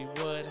thought we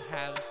would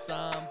have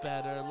some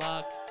better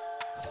luck.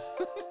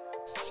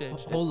 shit.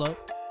 Hold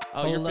up.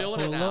 Oh, you're hold up,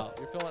 feeling it hold now. up.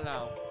 You're feeling it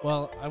now.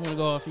 Well, I'm gonna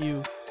go off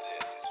you.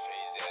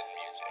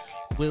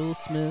 Will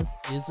Smith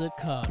is a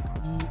cock.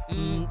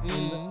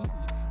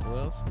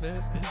 Will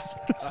Smith is.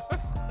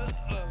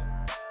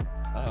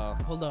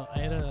 Hold up. I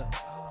had a.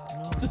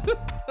 Oh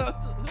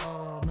no.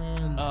 Oh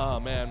man. Oh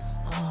man.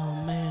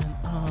 Oh man.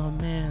 Oh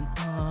man.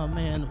 Oh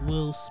man.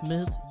 Will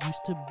Smith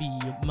used to be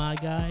my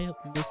guy,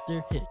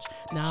 Mr. Hitch.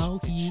 Now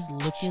he's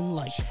looking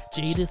like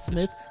Jada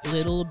Smith,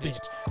 little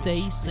bitch. They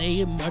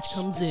say March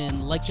comes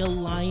in like a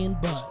lion,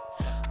 but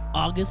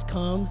August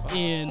comes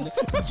in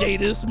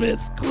Jada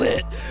Smith's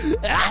clit.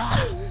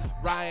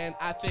 Ryan,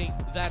 I think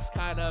that's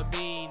kind of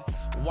mean.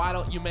 Why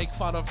don't you make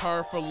fun of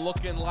her for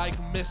looking like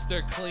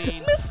Mr.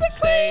 Clean? Mr.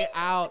 Stay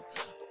out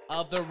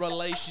of the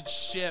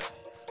relationship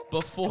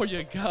before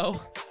you go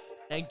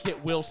and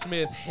get Will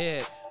Smith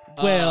hit.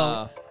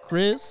 Well,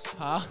 Chris,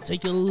 huh?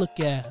 take a look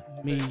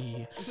at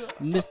me.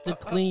 Mr.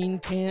 Clean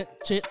can't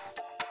chip.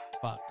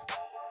 Fuck.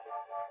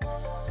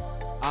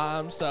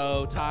 I'm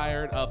so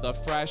tired of the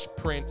Fresh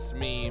Prince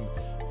meme.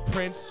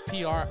 Prince,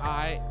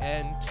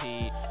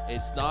 P-R-I-N-T.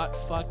 It's not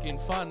fucking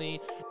funny.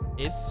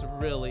 It's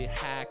really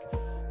hack.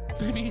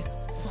 Maybe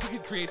fucking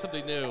create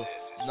something new.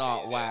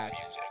 Not whack.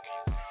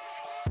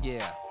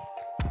 Yeah.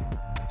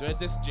 Do it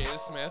this Jada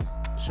Smith?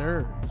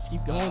 Sure, just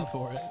keep going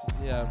for it.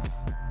 Yeah.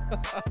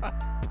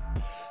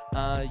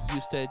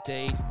 Used to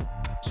date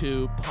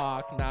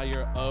Tupac. Now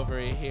you're over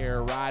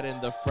here riding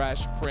the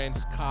Fresh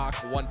Prince cock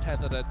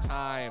 1/10 of the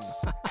time.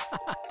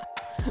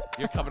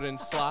 You're covered in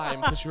slime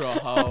because you're a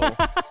hoe.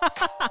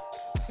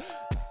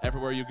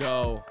 Everywhere you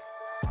go,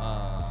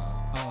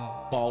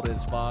 bald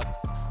as fuck.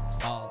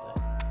 Bald.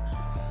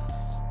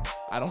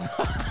 I don't know.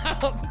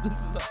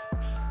 This is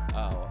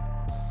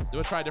do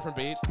we try a different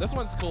beat? This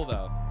one's cool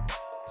though.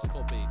 It's a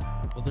cool beat.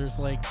 Well, there's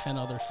like 10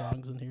 other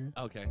songs in here.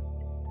 Okay.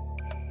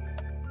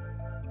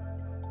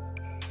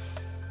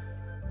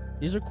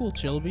 These are cool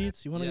chill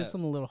beats. You want to Yeah. get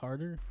something a little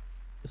harder?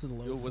 This is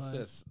lo-fi. Ooh, what's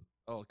this?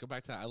 Oh, go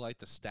back to I like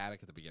the static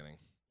at the beginning.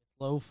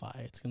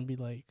 Lo-fi. It's gonna be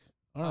like,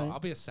 all Oh, right. I'll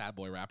be a sad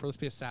boy rapper. Let's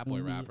be a sad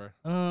boy Gonna be, rapper.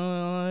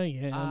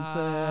 Yeah, I'm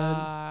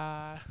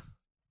sad.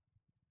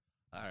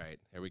 All right,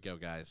 here we go,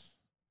 guys.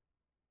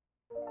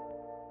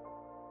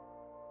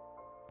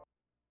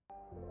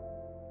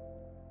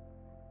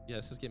 Yeah,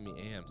 this is getting me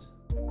amped.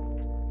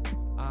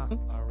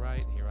 All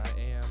right, here I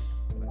am.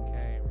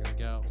 Okay, we're gonna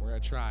go. We're gonna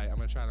try. I'm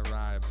gonna try to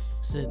rhyme.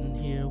 Sitting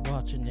here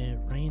watching it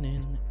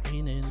raining.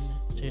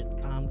 Shit,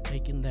 I'm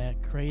taking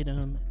that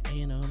kratom,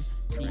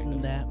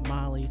 eating that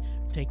Molly,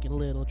 take a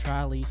little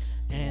trolley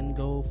and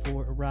go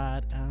for a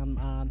ride. I'm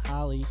on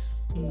Holly.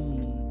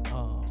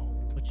 Oh,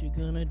 what you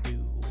gonna do?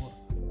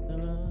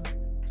 Gonna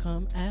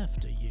come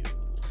after you.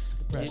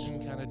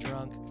 Getting kind of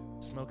drunk,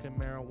 smoking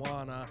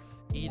marijuana,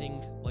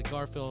 eating like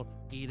Garfield,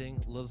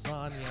 eating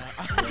lasagna.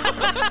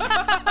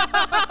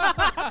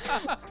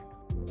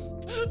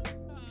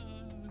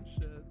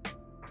 Shit.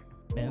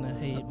 And I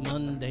hate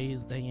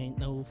Mondays, they ain't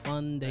no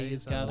fun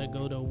days. Gotta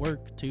go to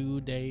work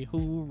today,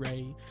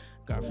 hooray.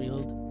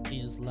 Garfield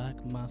is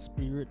like my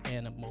spirit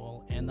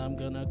animal, and I'm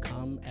gonna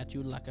come at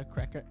you like a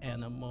cracker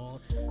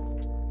animal.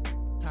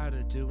 Tired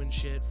of doing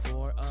shit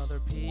for other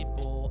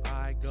people.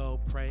 I go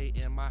pray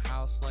in my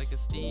house like a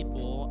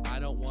steeple. I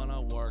don't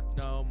wanna work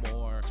no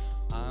more.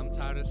 I'm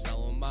tired of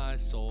selling my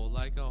soul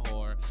like a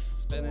whore.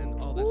 Spending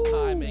all this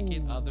time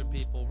making other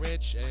people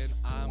rich, and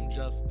I'm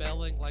just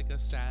failing like a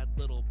sad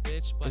little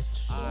bitch. But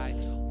I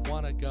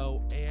wanna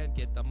go and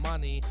get the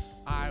money.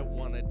 I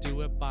wanna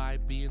do it by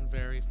being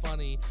very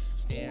funny.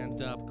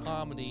 Stand up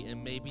comedy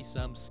and maybe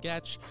some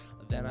sketch.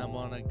 Then I'm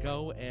gonna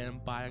go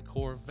and buy a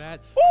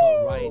Corvette.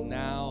 But right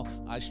now,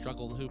 I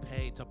struggle to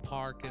pay to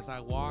park as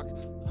I walk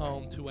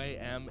home 2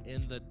 a.m.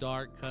 in the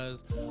dark.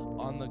 Cause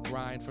on the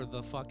grind for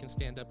the fucking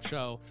stand-up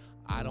show.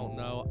 I don't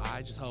know,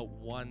 I just hope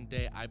one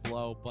day I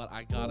blow. But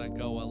I gotta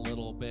go a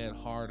little bit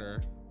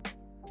harder.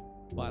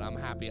 But I'm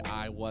happy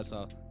I was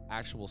a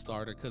actual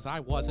starter. Cause I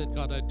wasn't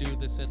gonna do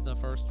this in the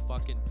first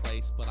fucking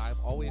place. But I've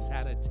always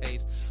had a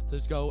taste to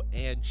go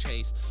and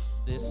chase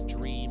this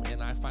dream.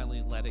 And I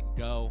finally let it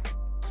go.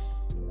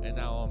 And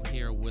now I'm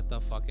here with a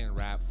fucking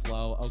rap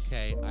flow.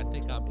 Okay, I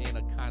think I'm in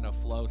a kind of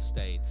flow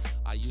state.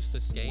 I used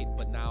to skate,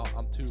 but now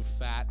I'm too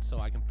fat, so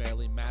I can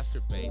barely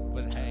masturbate.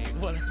 But hey,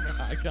 whatever,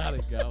 I got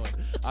it going.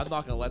 I'm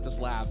not gonna let this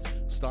laugh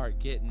start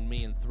getting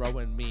me and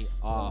throwing me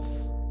off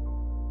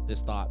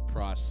this thought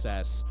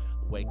process.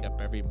 Wake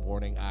up every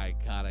morning, I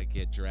gotta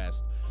get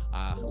dressed.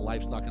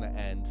 Life's not gonna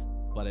end,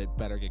 but it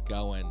better get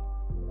going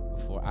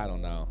before, I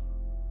don't know.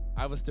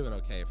 I was doing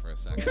okay for a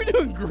second. You're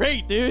doing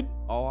great, dude.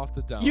 All off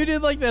the dome. You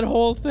did like that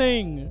whole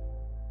thing.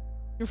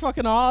 You're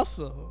fucking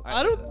awesome.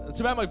 I don't.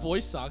 Too bad my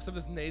voice sucks. I'm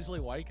this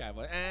nasally white guy,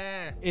 but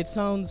It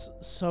sounds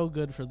so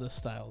good for this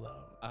style,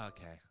 though.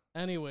 Okay.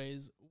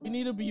 Anyways, we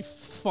need to be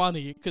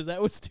funny because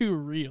that was too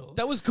real.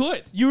 That was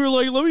good. You were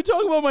like, let me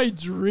talk about my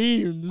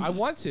dreams. I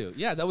want to.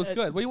 Yeah, that was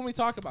good. What do you want me to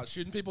talk about?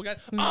 Shooting people again?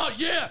 Oh,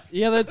 yeah.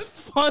 Yeah, that's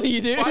funny,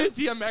 dude. Find a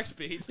DMX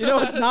beat. You know,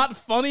 it's not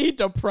funny.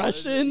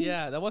 Depression.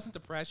 Yeah, that wasn't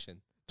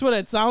depression. That's what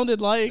it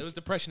sounded like. It was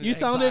depression and You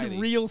sounded anxiety.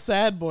 real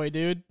sad boy,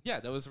 dude. Yeah,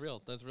 that was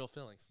real. Those real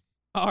feelings.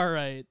 All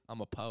right.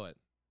 I'm a poet.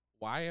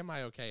 Why am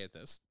I okay at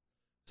this?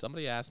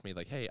 Somebody asked me,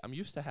 like, hey, I'm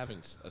used to having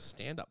a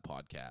stand-up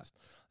podcast.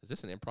 Is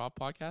this an improv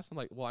podcast? I'm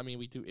like, well, I mean,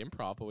 we do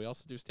improv, but we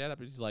also do stand-up.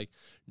 And he's like,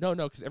 no,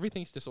 because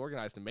everything's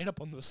disorganized and made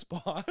up on the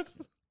spot.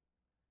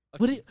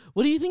 What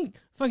do you think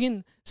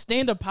fucking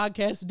stand-up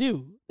podcasts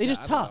do? They just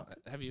I don't talk.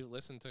 know. Have you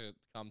listened to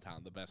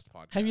Cometown, the best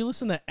podcast? Have you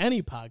listened to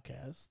any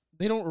podcast?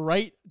 They don't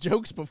write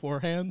jokes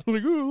beforehand.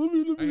 Like, oh,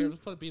 let All right, me. let's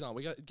put a beat on.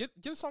 We got get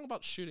a song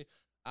about shooting.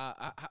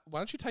 Why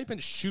don't you type in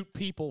 "shoot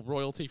people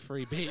royalty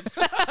free beat"?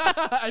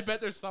 I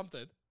bet there's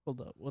something. Hold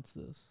up. What's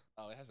this?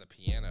 Oh, it has a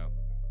piano.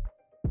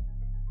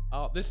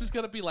 Oh, this is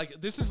gonna be like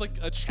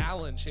a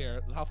challenge here.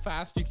 How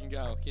fast you can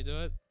go? Can you do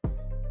it?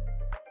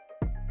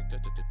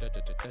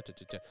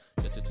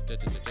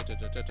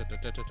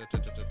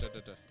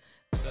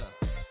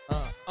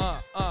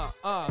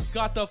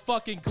 Got the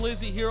fucking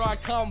glizzy, here I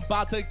come,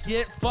 about to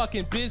get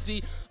fucking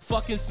busy.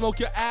 Fucking smoke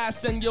your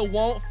ass and you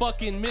won't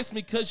fucking miss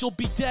me, cause you'll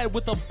be dead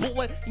with a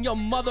bullet in your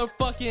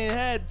motherfucking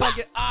head.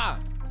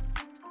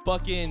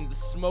 Fucking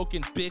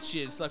smoking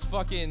bitches, like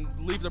fucking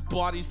leave their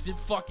bodies in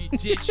fucking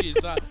ditches.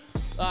 I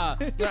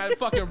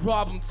fucking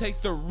rob them,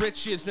 take the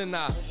riches, and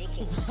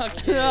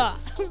fucking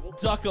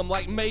duck them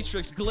like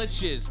Matrix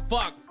glitches.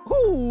 Fuck.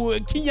 Ooh,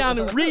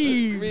 Keanu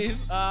Reeves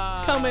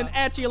coming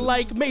at you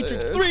like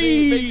Matrix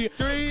 3. Matrix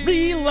 3.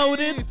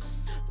 Reloaded.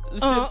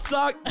 This shit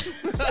sucked.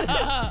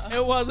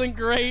 It wasn't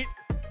great.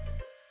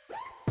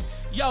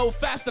 Yo,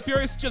 Fast and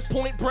Furious, just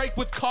Point Break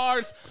with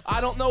cars. I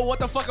don't know what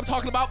the fuck I'm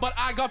talking about, but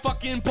I got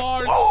fucking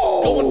bars.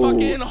 Going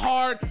fucking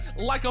hard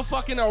like a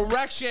fucking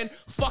erection.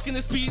 Fucking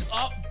this beat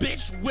up,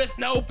 bitch, with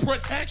no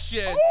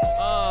protection.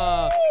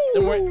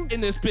 And we're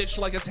in this bitch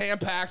like a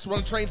Tampax.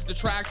 Running trains to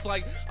tracks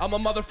like I'm a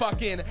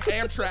motherfucking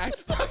Amtrak.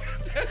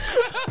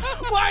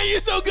 Why are you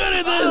so good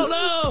at this? I don't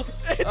know.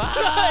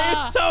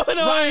 It's so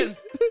annoying. Ryan,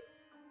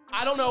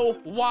 I don't know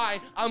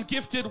why I'm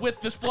gifted with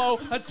this flow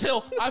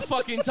until I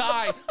fucking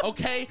die,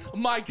 okay?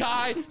 My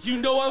guy, you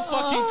know I'm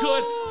fucking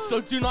good,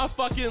 so do not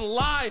fucking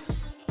lie.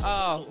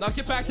 Now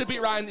get back to the beat,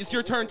 Ryan. It's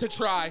your turn to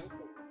try.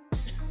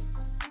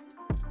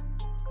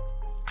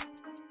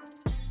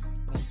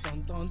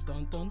 Dun, dun,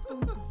 dun, dun, dun,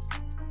 dun.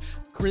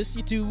 Chris,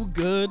 you too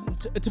good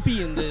to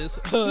be in this.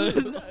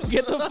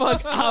 Get the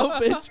fuck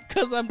out, bitch,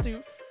 because I'm too...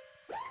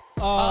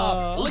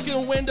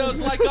 Licking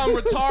windows like I'm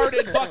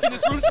retarded. Fucking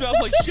this room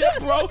smells like shit,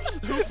 bro.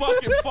 Who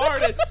fucking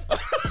farted?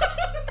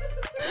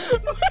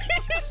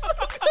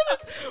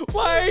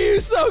 Why are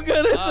you so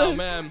good at Oh, this?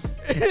 man.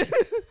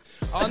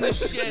 On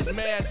this shit,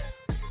 man.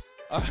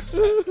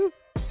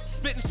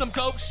 Spitting some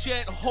dope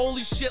shit.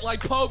 Holy shit, like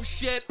Pope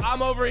shit.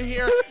 I'm over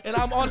here, and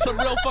I'm on some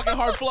real fucking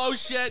hard flow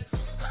shit.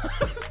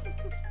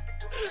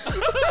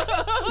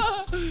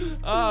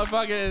 Oh,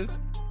 fucking...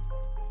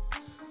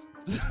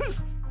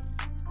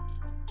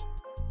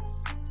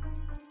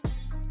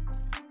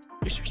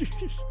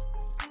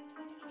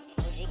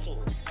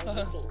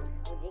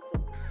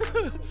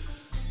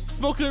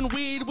 Smoking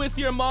weed with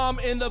your mom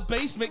in the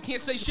basement.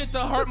 Can't say shit to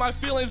hurt my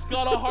feelings.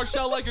 Got a hard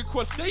shell like a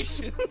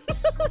crustacean.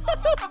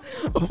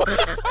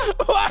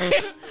 Why?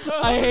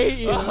 I hate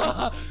you.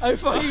 I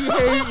fucking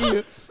hate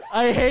you.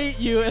 I hate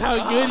you and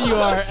how good you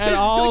are at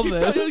all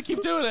this.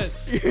 Keep doing it.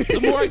 The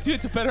more I do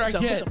it, the better I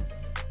get.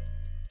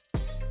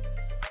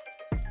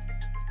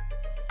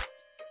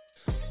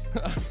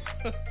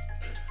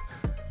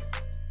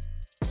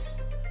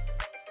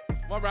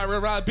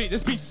 Run on beat.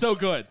 This beat's so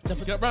good.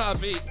 Run on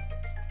beat.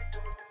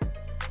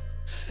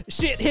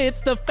 Shit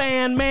hits the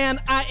fan, man.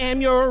 I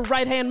am your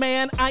right-hand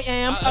man. I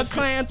am a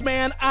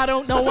Klansman. I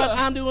don't know what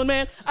I'm doing,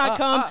 man. I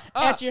come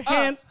at your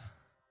hands.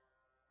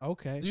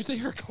 Okay. Did you say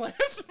you're a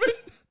Klansman?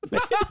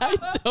 I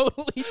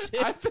totally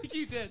did. I think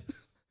you did.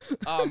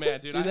 Oh, man,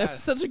 dude.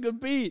 That's such a good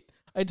beat.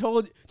 I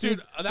told you.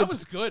 Dude, that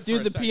was good.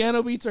 Dude, the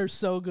piano beats are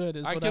so good.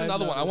 I get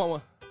another one. I want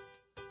one.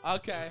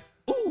 Okay.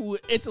 Ooh,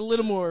 it's a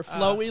little more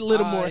flowy, a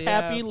little more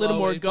happy, a little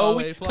more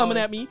go-y, coming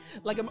at me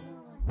like I'm...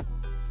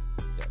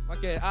 Yeah,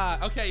 okay,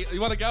 okay, you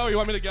want to go or you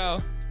want me to go?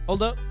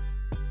 Hold up.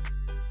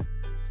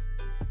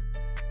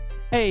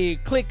 Hey,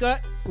 click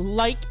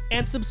like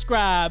and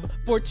subscribe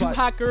for two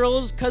hot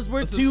girls, because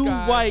we're two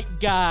white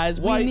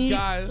guys. White we need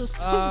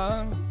guys.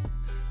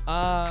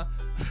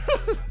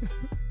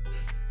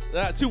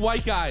 Two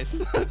white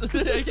guys.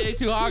 AKA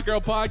Two Hot Girl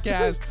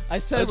Podcast. I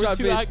said we're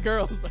two hot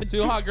girls. But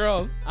two hot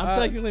girls. I'm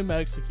technically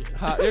Mexican.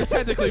 You're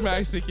technically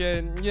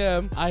Mexican.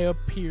 Yeah. I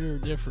appear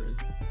different.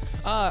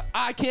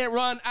 I can't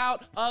run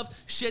out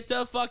of shit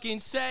to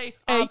fucking say.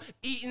 I'm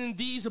eating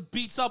these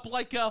beats up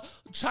like a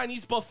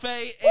Chinese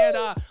buffet, and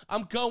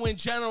I'm going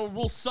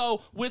General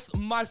So with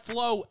my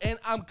flow, and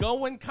I'm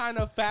going kind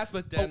of fast,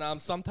 but then I'm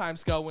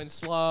sometimes going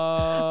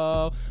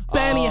slow.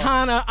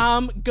 Benihana,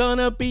 I'm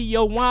gonna be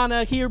your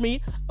wanna hear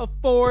me,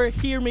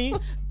 hear me,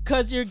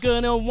 cause you're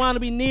gonna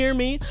wanna be near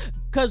me,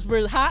 cause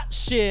we're hot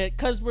shit,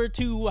 cause we're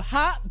two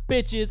hot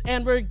bitches,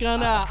 and we're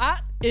gonna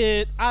hot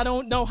it. I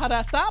don't know how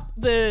to stop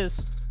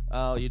this.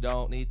 Oh, you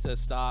don't need to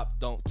stop.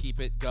 Don't keep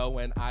it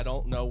going. I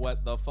don't know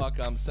what the fuck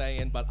I'm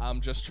saying, but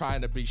I'm just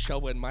trying to be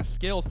showing my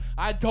skills.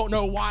 I don't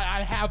know why I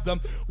have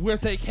them, where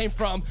they came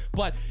from,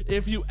 but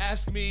if you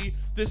ask me,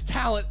 this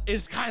talent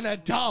is kind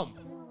of dumb.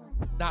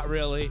 Not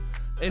really.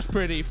 It's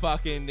pretty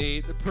fucking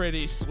neat,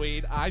 pretty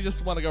sweet. I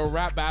just want to go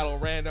rap battle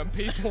random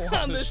people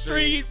on the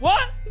street.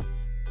 What?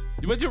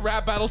 You want to do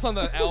rap battles on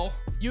the L?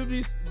 You'd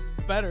be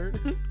better.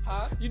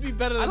 Huh? You'd be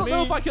better than me. I don't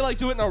know if I can like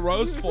do it in a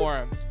roast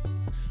form.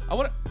 I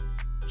want to.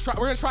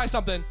 We're gonna try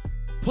something.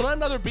 Put on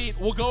another beat.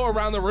 We'll go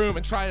around the room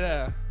and try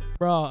to.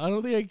 Bro, I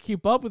don't think I can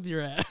keep up with your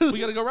ass. We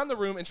gotta go around the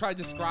room and try to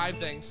describe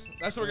things.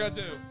 That's what we're gonna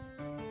do.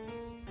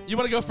 You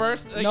wanna go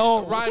first? Like,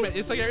 no. Rhyme it.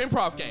 It's like an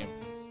improv game.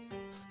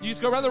 You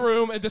just go around the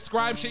room and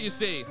describe shit you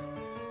see.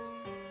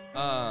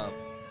 Oh,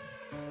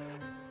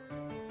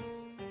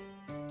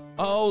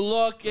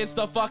 look, it's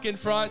the fucking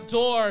front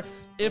door.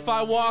 If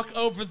I walk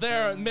over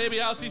there,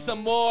 maybe I'll see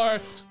some more.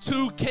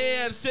 Two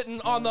cans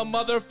sitting on the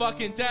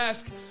motherfucking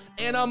desk.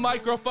 And a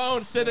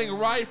microphone sitting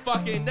right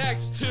fucking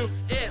next to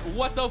it.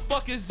 What the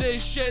fuck is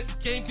this shit?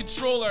 Game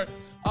controller.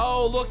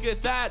 Oh, look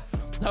at that.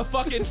 A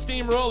fucking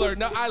steamroller.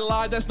 No, I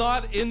lied. That's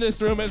not in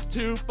this room. It's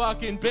too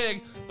fucking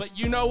big. But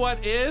you know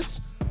what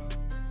is?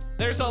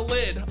 There's a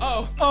lid.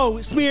 Oh,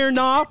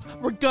 Smirnoff,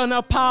 we're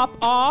gonna pop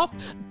off.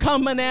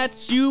 Coming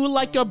at you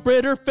like a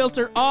Britter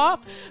filter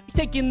off.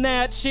 Taking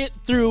that shit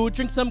through,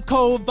 drink some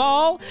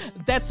Koval.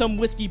 That's some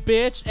whiskey,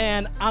 bitch.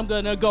 And I'm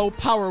gonna go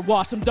power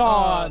wash some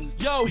Dawn.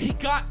 Yo, he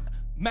got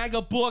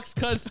MAGA books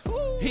because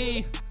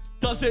he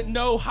doesn't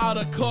know how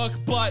to cook,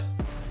 but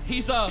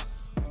he's a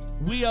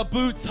We a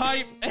boot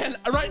type, and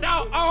right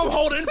now I'm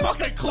holding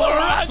fucking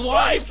Clorox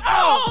wipes.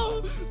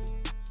 Oh!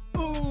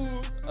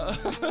 Ooh.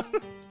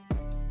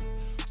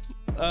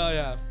 Oh,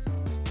 yeah.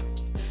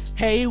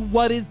 Hey,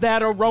 what is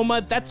that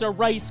aroma? That's a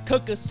rice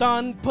cooker,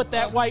 son. Put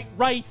that white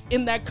rice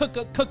in that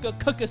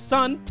cooker,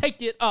 son.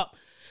 Take it up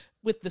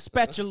with the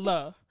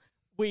spatula.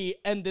 We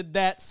ended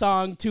that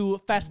song too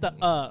faster.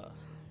 I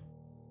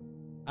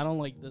don't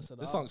like this at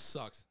all. This song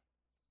sucks.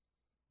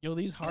 Yo,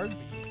 these hard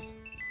beats.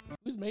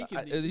 Who's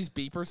making these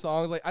beeper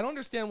songs? Like, I don't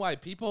understand why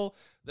people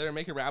that are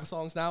making rap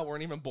songs now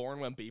weren't even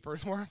born when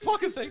beepers were a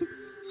fucking thing.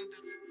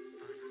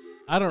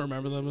 I don't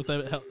remember them.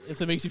 If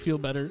that makes you feel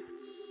better.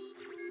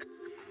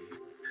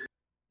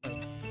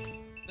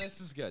 This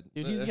is good.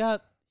 Dude, he's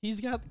got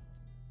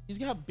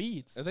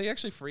beats. Are they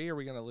actually free, or are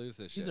we gonna lose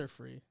this shit? These are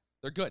free.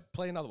 They're good.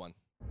 Play another one.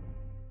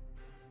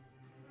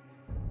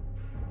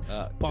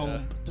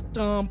 Boom.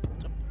 Yeah.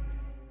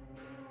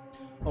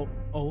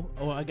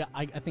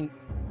 I think.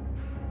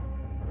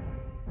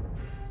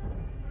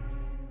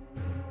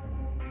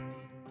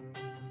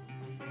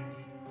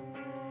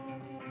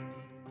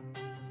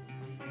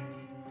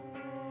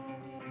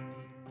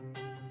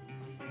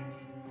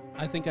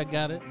 I think I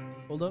got it.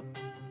 Hold up.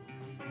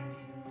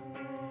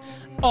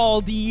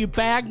 All the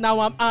bag, now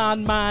I'm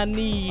on my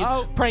knees,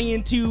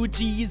 praying to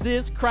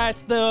Jesus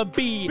Christ the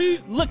B,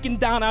 looking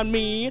down on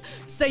me,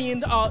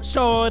 saying,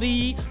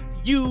 shorty,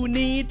 you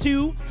need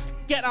to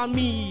get on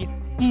me.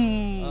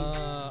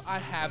 I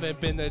haven't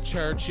been to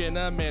church in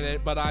a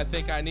minute, but I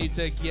think I need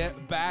to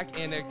get back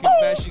in a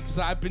confession because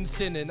I've been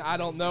sinning. I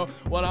don't know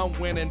what I'm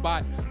winning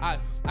by. I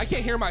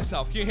can't hear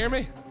myself. Can you hear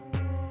me?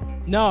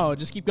 No,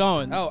 just keep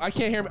going. Oh, I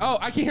can't hear me. Oh,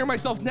 I can hear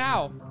myself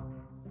now.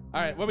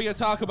 All right, what are we gonna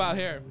talk about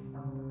here?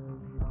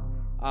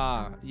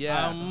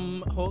 Yeah. I'm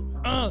gonna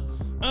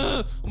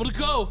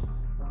go.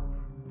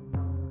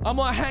 I'm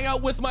gonna hang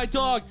out with my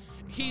dog.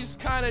 He's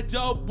kind of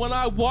dope. When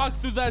I walk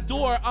through that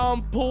door,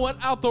 I'm pulling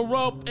out the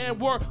rope and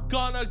we're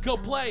gonna go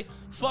play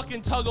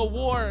fucking tug of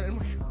war.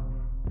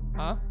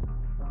 Huh?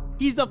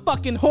 He's a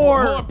fucking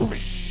whore.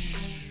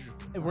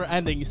 We're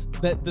ending.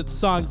 The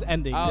song's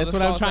ending. That's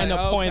what I'm trying to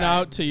point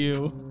out to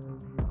you.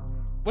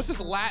 What's this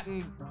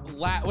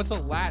what's a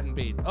Latin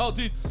beat? Oh,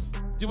 dude,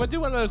 I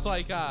do one of those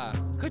like,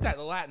 click that,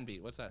 the Latin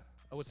beat. What's that?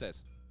 Oh, what's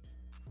this?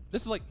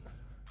 This is like,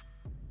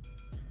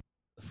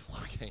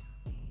 okay.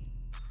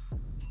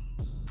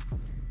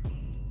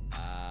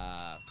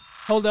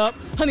 Hold up.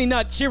 Honey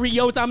Nut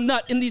Cheerios, I'm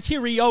nut in these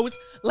Cheerios.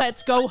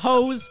 Let's go,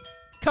 hoes.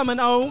 Coming,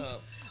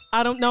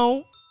 I don't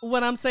know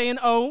what I'm saying,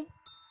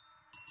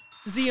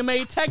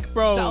 ZMA Tech,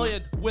 bro.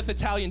 Italian with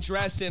Italian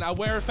dressing. I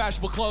wear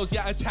fashionable clothes,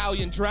 yeah,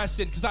 Italian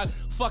dressing. Cause I'm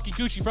fucking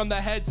Gucci from the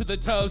head to the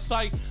toes.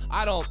 Like,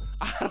 I don't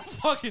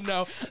fucking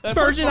know.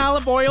 Virgin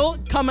olive oil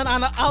coming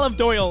on an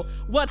olive oil.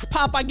 What's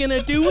Popeye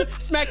gonna do?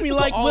 Smack me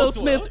like Will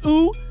Smith,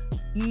 ooh.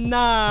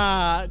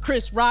 Nah,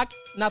 Chris Rock,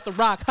 not The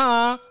Rock,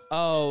 huh?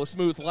 Oh,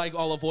 smooth like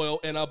olive oil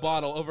in a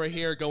bottle. Over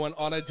here going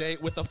on a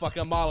date with a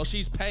fucking model.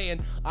 She's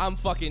paying, I'm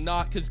fucking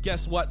not. Cause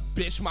guess what,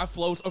 bitch, my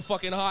flows are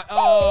fucking hot.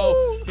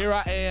 Oh, here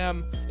I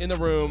am in the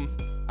room.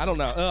 I don't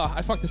know.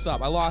 I fucked this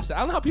up. I lost it. I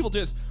don't know how people do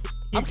this.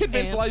 I'm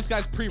convinced a lot of these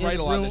guys pre-write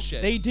a lot of this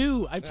shit. They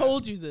do. I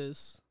told you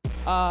this.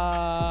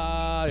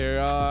 Here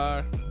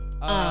are.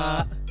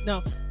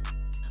 No.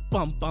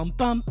 Bum bum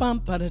bum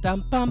bum ba da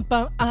dum bum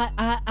bum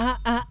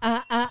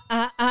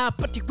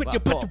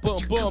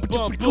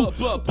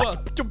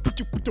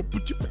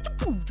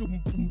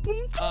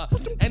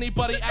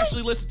Anybody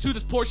actually listen to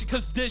this portion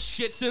because this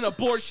shit's an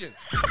abortion.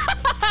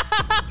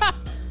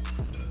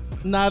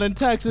 Not in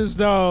Texas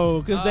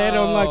though, because they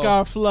don't like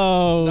our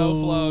flow. No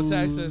flow,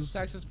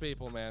 Texas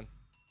people, man.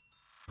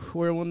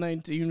 We're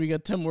 119. We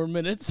got 10 more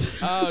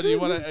minutes. Oh, do you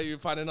want to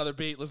find another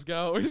beat? Let's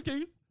go.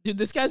 Dude,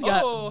 this guy's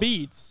got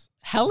beats.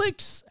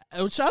 Helix.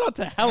 Shout out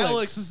to Helix.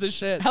 Helix is the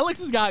shit. Helix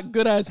has got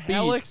good ass beats.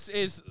 Helix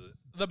is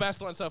the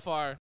best one so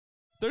far.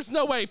 There's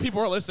no way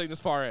people are listening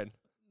this far in.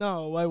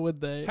 No, why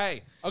would they?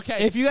 Hey,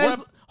 okay. If you guys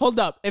hold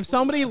up, if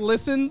somebody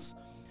listens,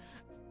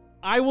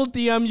 I will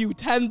DM you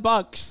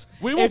 $10.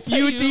 We will if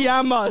you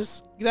DM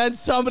us, then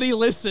somebody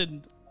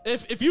listened.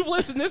 If you've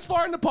listened this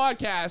far in the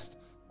podcast,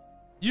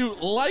 you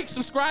like,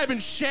 subscribe,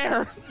 and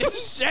share.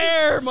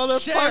 Share,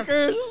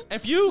 motherfuckers.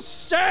 If you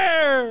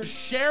share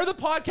the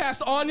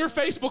podcast on your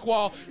Facebook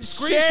wall,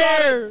 screenshot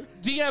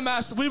it, DM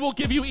us, we will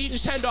give you each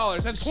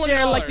 $10. That's $20.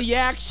 Share like the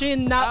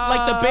action, not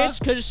like the bitch,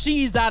 because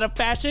she's out of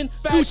fashion.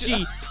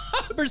 Gucci,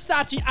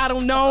 Versace, I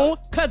don't know,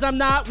 because I'm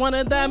not one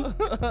of them.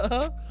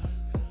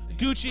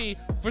 Gucci,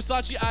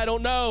 Versace, I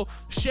don't know.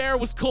 Cher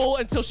was cool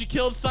until she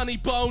killed Sonny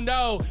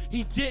Bono.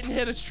 He didn't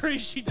hit a tree,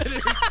 she did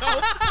it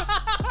herself.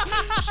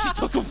 She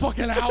took him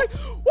fucking out.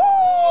 Woo!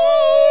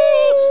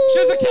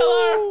 She's a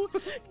killer.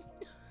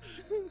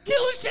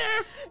 Killer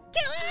Cher.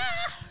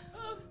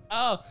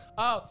 Killer.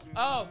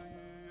 Oh.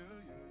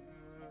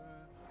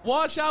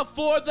 Watch out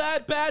for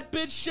that bad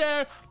bitch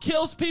Cher.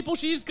 Kills people,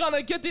 she's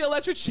gonna get the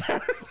electric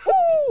chair.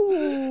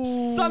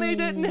 Sonny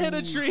didn't hit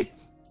a tree.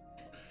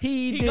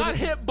 He got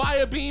hit by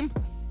a beam.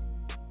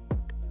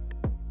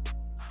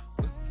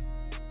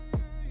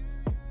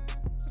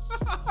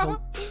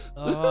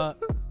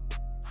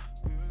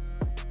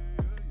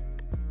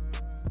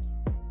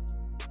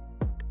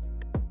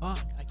 Fuck,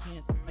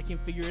 I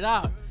can't figure it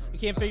out. I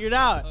can't figure it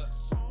out.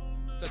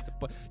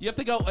 You have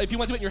to go, if you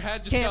want to do it in your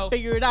head, just Can't go.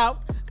 figure it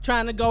out.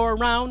 Trying to go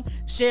around.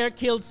 Cher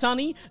killed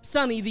Sonny.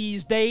 Sonny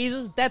these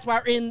days. That's why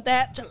we're in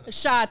that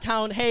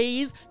Chi-Town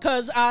haze.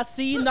 Cause I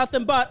see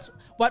nothing but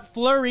what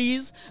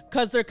flurries.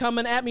 Cause they're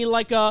coming at me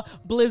like a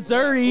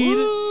blizzard.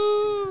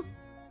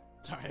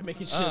 Sorry, I'm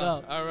making shit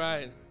up. All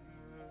right.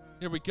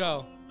 Here we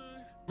go.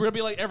 We're going to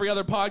be like every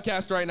other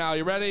podcast right now.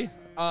 You ready?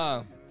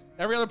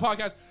 Every other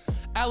podcast.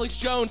 Alex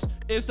Jones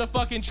is the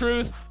fucking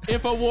truth.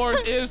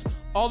 InfoWars is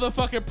all the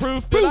fucking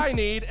proof that I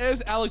need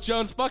is Alex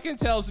Jones fucking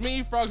tells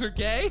me frogs are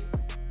gay.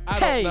 I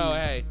don't know.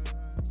 Hey.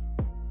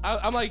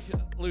 I'm like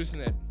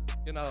losing it.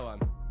 Get another one.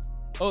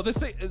 Oh, this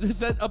thing, is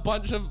that a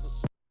bunch of...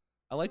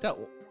 I like that.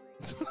 What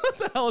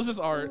the hell is this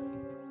art?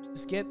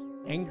 Just get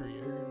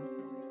angrier.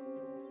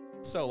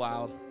 So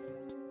loud.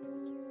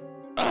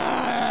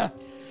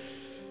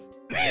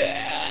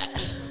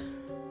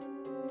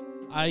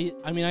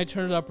 I mean, I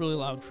turn it up really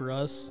loud for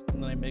us,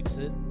 and then I mix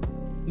it.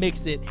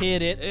 Mix it,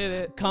 hit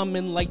it.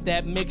 Coming like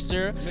that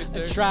mixer.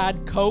 I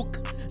tried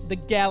Coke, the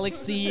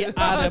Galaxy out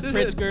of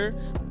Pritzker.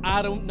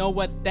 I don't know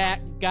what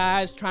that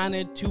guy's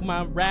trying to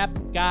my rap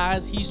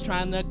guys. He's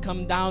trying to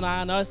come down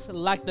on us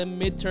like the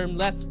midterm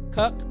let's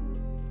cook.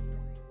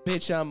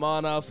 Bitch, I'm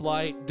on a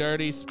flight,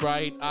 dirty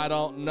Sprite. I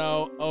don't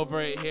know, over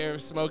here,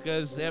 smoke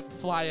a zip,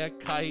 fly a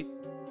kite.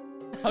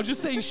 I'm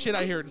just saying shit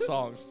I hear in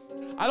songs.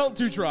 I don't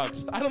do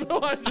drugs. I don't know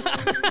why.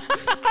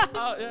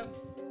 Yeah.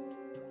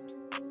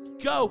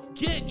 Go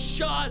get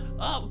shot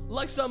up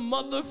like some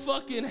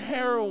motherfucking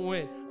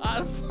heroin. I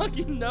don't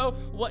fucking know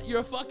what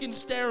you're fucking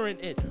staring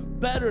at.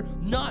 Better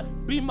not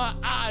be my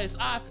eyes.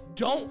 I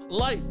don't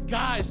like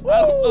guys.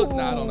 I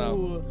don't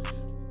know.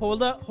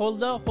 Hold up.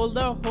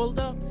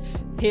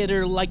 Hit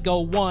her like a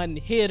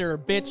one-hitter,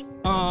 bitch.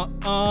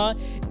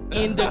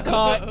 In the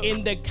car,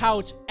 in the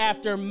couch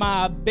after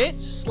my bitch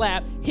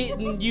slap.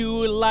 Hitting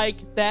you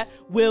like that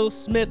Will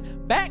Smith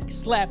back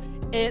slap.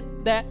 It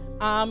that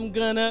I'm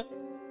gonna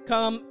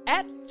come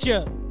at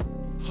ya.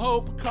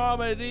 Hope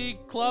comedy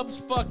clubs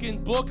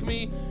fucking book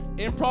me.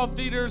 Improv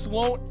theaters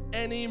won't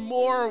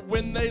anymore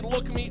when they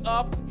look me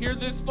up. Hear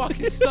this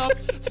fucking stuff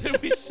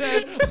that we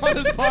said on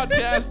this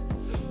podcast.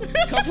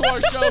 Come to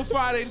our show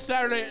Friday and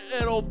Saturday.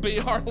 It'll be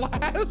our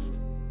last.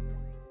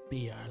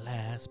 Be our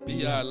last.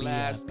 Be our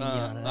last.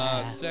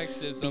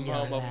 Sexism,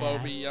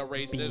 homophobia,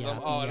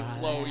 racism, all in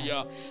flow,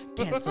 yeah.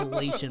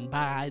 Cancellation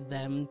by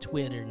them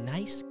Twitter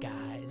nice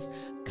guys.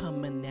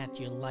 Coming at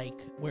you like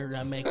we're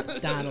a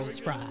McDonald's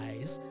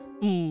fries.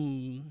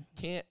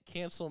 Can't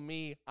cancel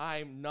me.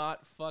 I'm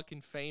not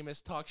fucking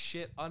famous. Talk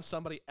shit on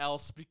somebody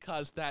else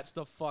because that's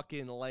the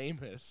fucking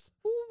lamest.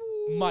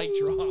 Mic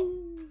drop.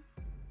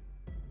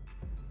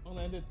 Want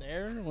to end it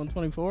there?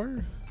 124?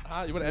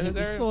 You want to end it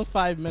there? It's still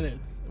 5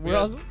 minutes. We're Yeah.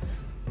 also...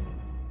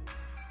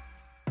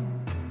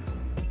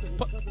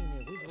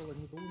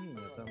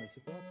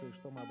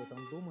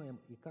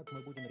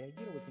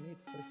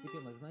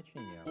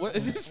 What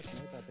is this?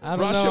 I don't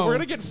Russia, know. we're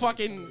gonna get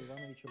fucking...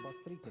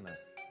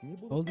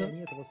 Hold up.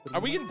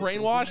 Are we getting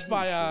brainwashed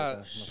by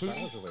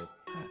Putin?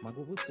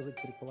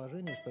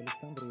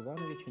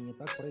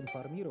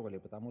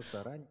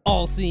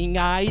 All seeing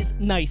eyes,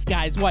 nice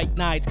guys, white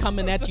knights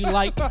coming at you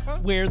like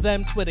we're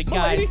them Twitter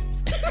guys.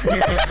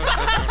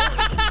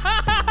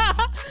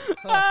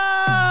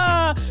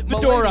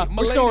 Fedora,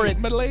 Restored.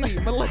 Milady.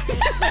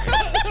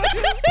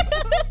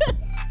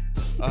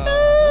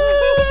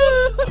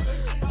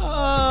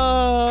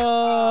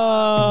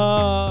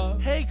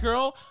 Hey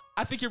girl,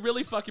 I think you're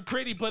really fucking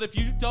pretty, but if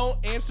you don't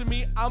answer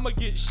me, I'ma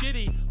get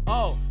shitty.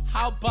 Oh,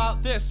 how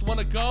about this?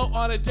 Wanna go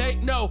on a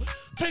date? No,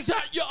 take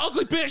that, you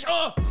ugly bitch.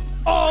 Oh,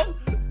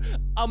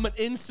 I'm an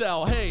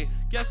incel. Hey,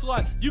 guess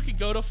what? You can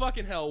go to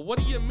fucking hell. What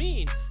do you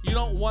mean? You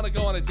don't want to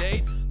go on a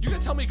date? You're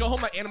gonna tell me to go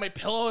home my anime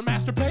pillow and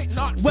masturbate?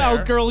 Not fair.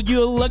 Well, girl,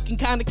 you're looking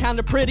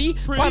kinda pretty.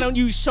 Why don't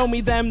you show me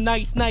them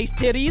nice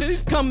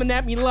titties? Coming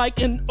at me like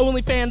an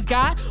OnlyFans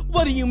guy.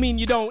 What do you mean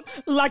you don't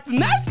like the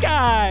nice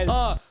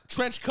guys?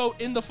 Trench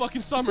coat in the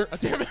fucking summer.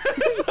 Damn it.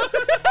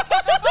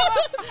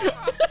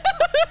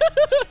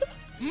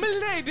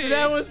 Milady.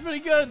 That was pretty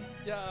good.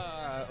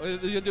 Yeah,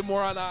 you do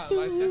more on that.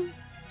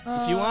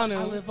 If you want to.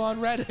 I live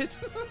on Reddit.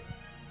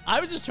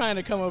 I was just trying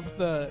to come up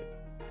with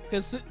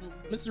because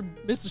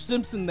Mr.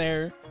 Simpson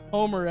there,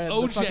 Homer as the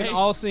OJ. fucking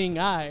all-seeing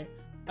eye.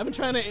 I've been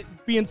trying to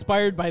be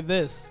inspired by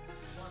this.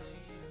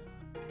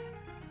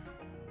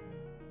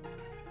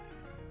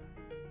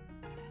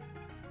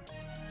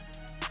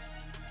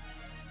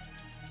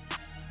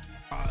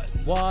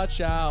 Watch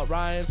out,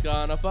 Ryan's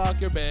gonna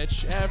fuck your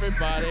bitch.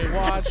 Everybody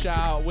watch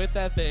out with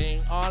that thing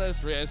on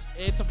his wrist.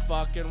 It's a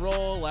fucking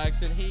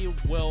Rolex and he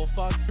will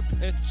fuck your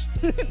bitch.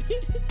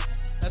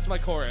 That's my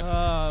chorus.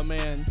 Oh,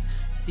 man.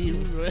 Yeah.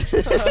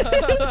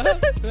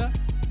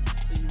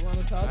 You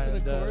want to talk to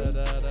the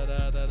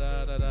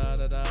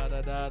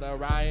chorus?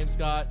 Ryan's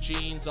got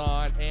jeans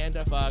on and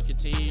a fucking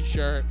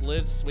t-shirt.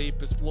 Let's sweep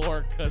his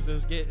floor because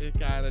it's getting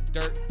kind of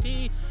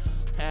dirty.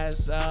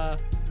 Has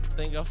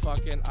thing of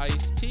fucking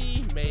iced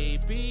tea,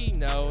 maybe.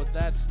 No,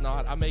 that's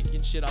not. I'm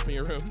making shit up in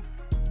your room.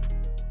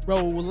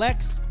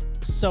 Rolex.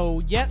 So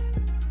yet,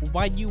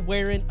 why you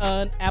wearing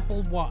an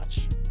Apple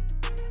Watch?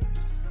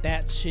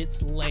 That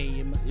shit's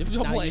lame. If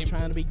you're now lame. You're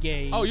trying to be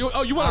gay. Oh, you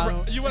want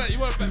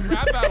a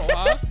rap battle,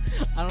 huh?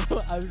 I don't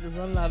know. I'm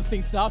running out of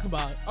things to talk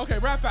about. Okay,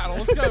 rap battle.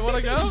 Let's go.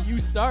 Wanna go? You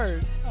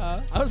start.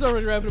 I was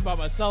already rapping about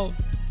myself.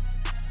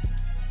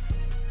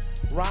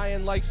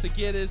 Ryan likes to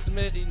get his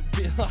mid.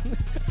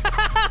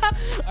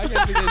 I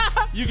can't do this.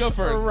 You go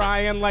first.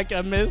 Ryan like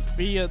a miss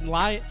being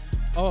lying.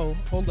 Oh,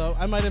 hold up.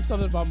 I might have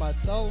something about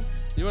myself.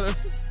 You wanna?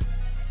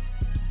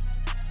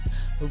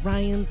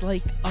 Ryan's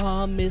like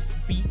a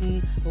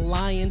misbeaten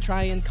lion,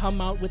 try and come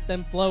out with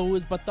them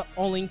flows, but the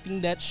only thing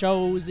that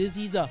shows is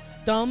he's a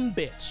dumb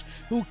bitch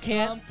who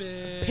can't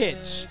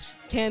pitch,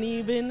 can't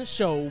even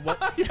show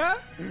what.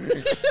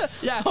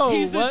 Yeah, Oh,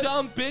 he's what? a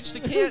dumb bitch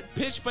that can't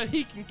pitch, but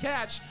he can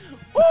catch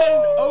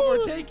and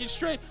overtake it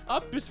straight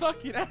up his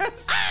fucking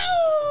ass.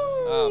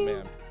 Oh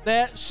man,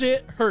 That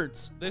shit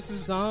hurts. This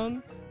is-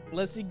 son.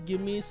 Let's you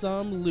give me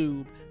some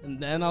lube, and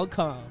then I'll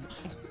come.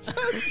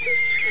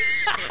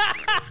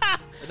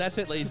 that's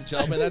it, ladies and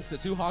gentlemen. That's the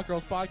Two Hot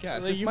Girls podcast.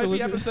 Thank This you might for be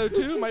listening. episode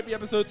 2, might be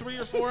episode 3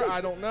 or 4. I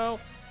don't know.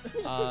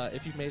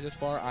 If you've made this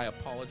far, I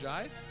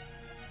apologize.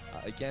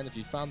 Again, if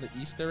you found the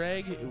Easter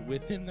egg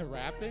within the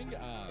rapping,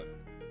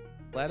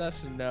 let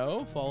us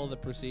know. Follow the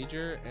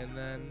procedure, and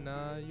then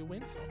you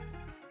win something.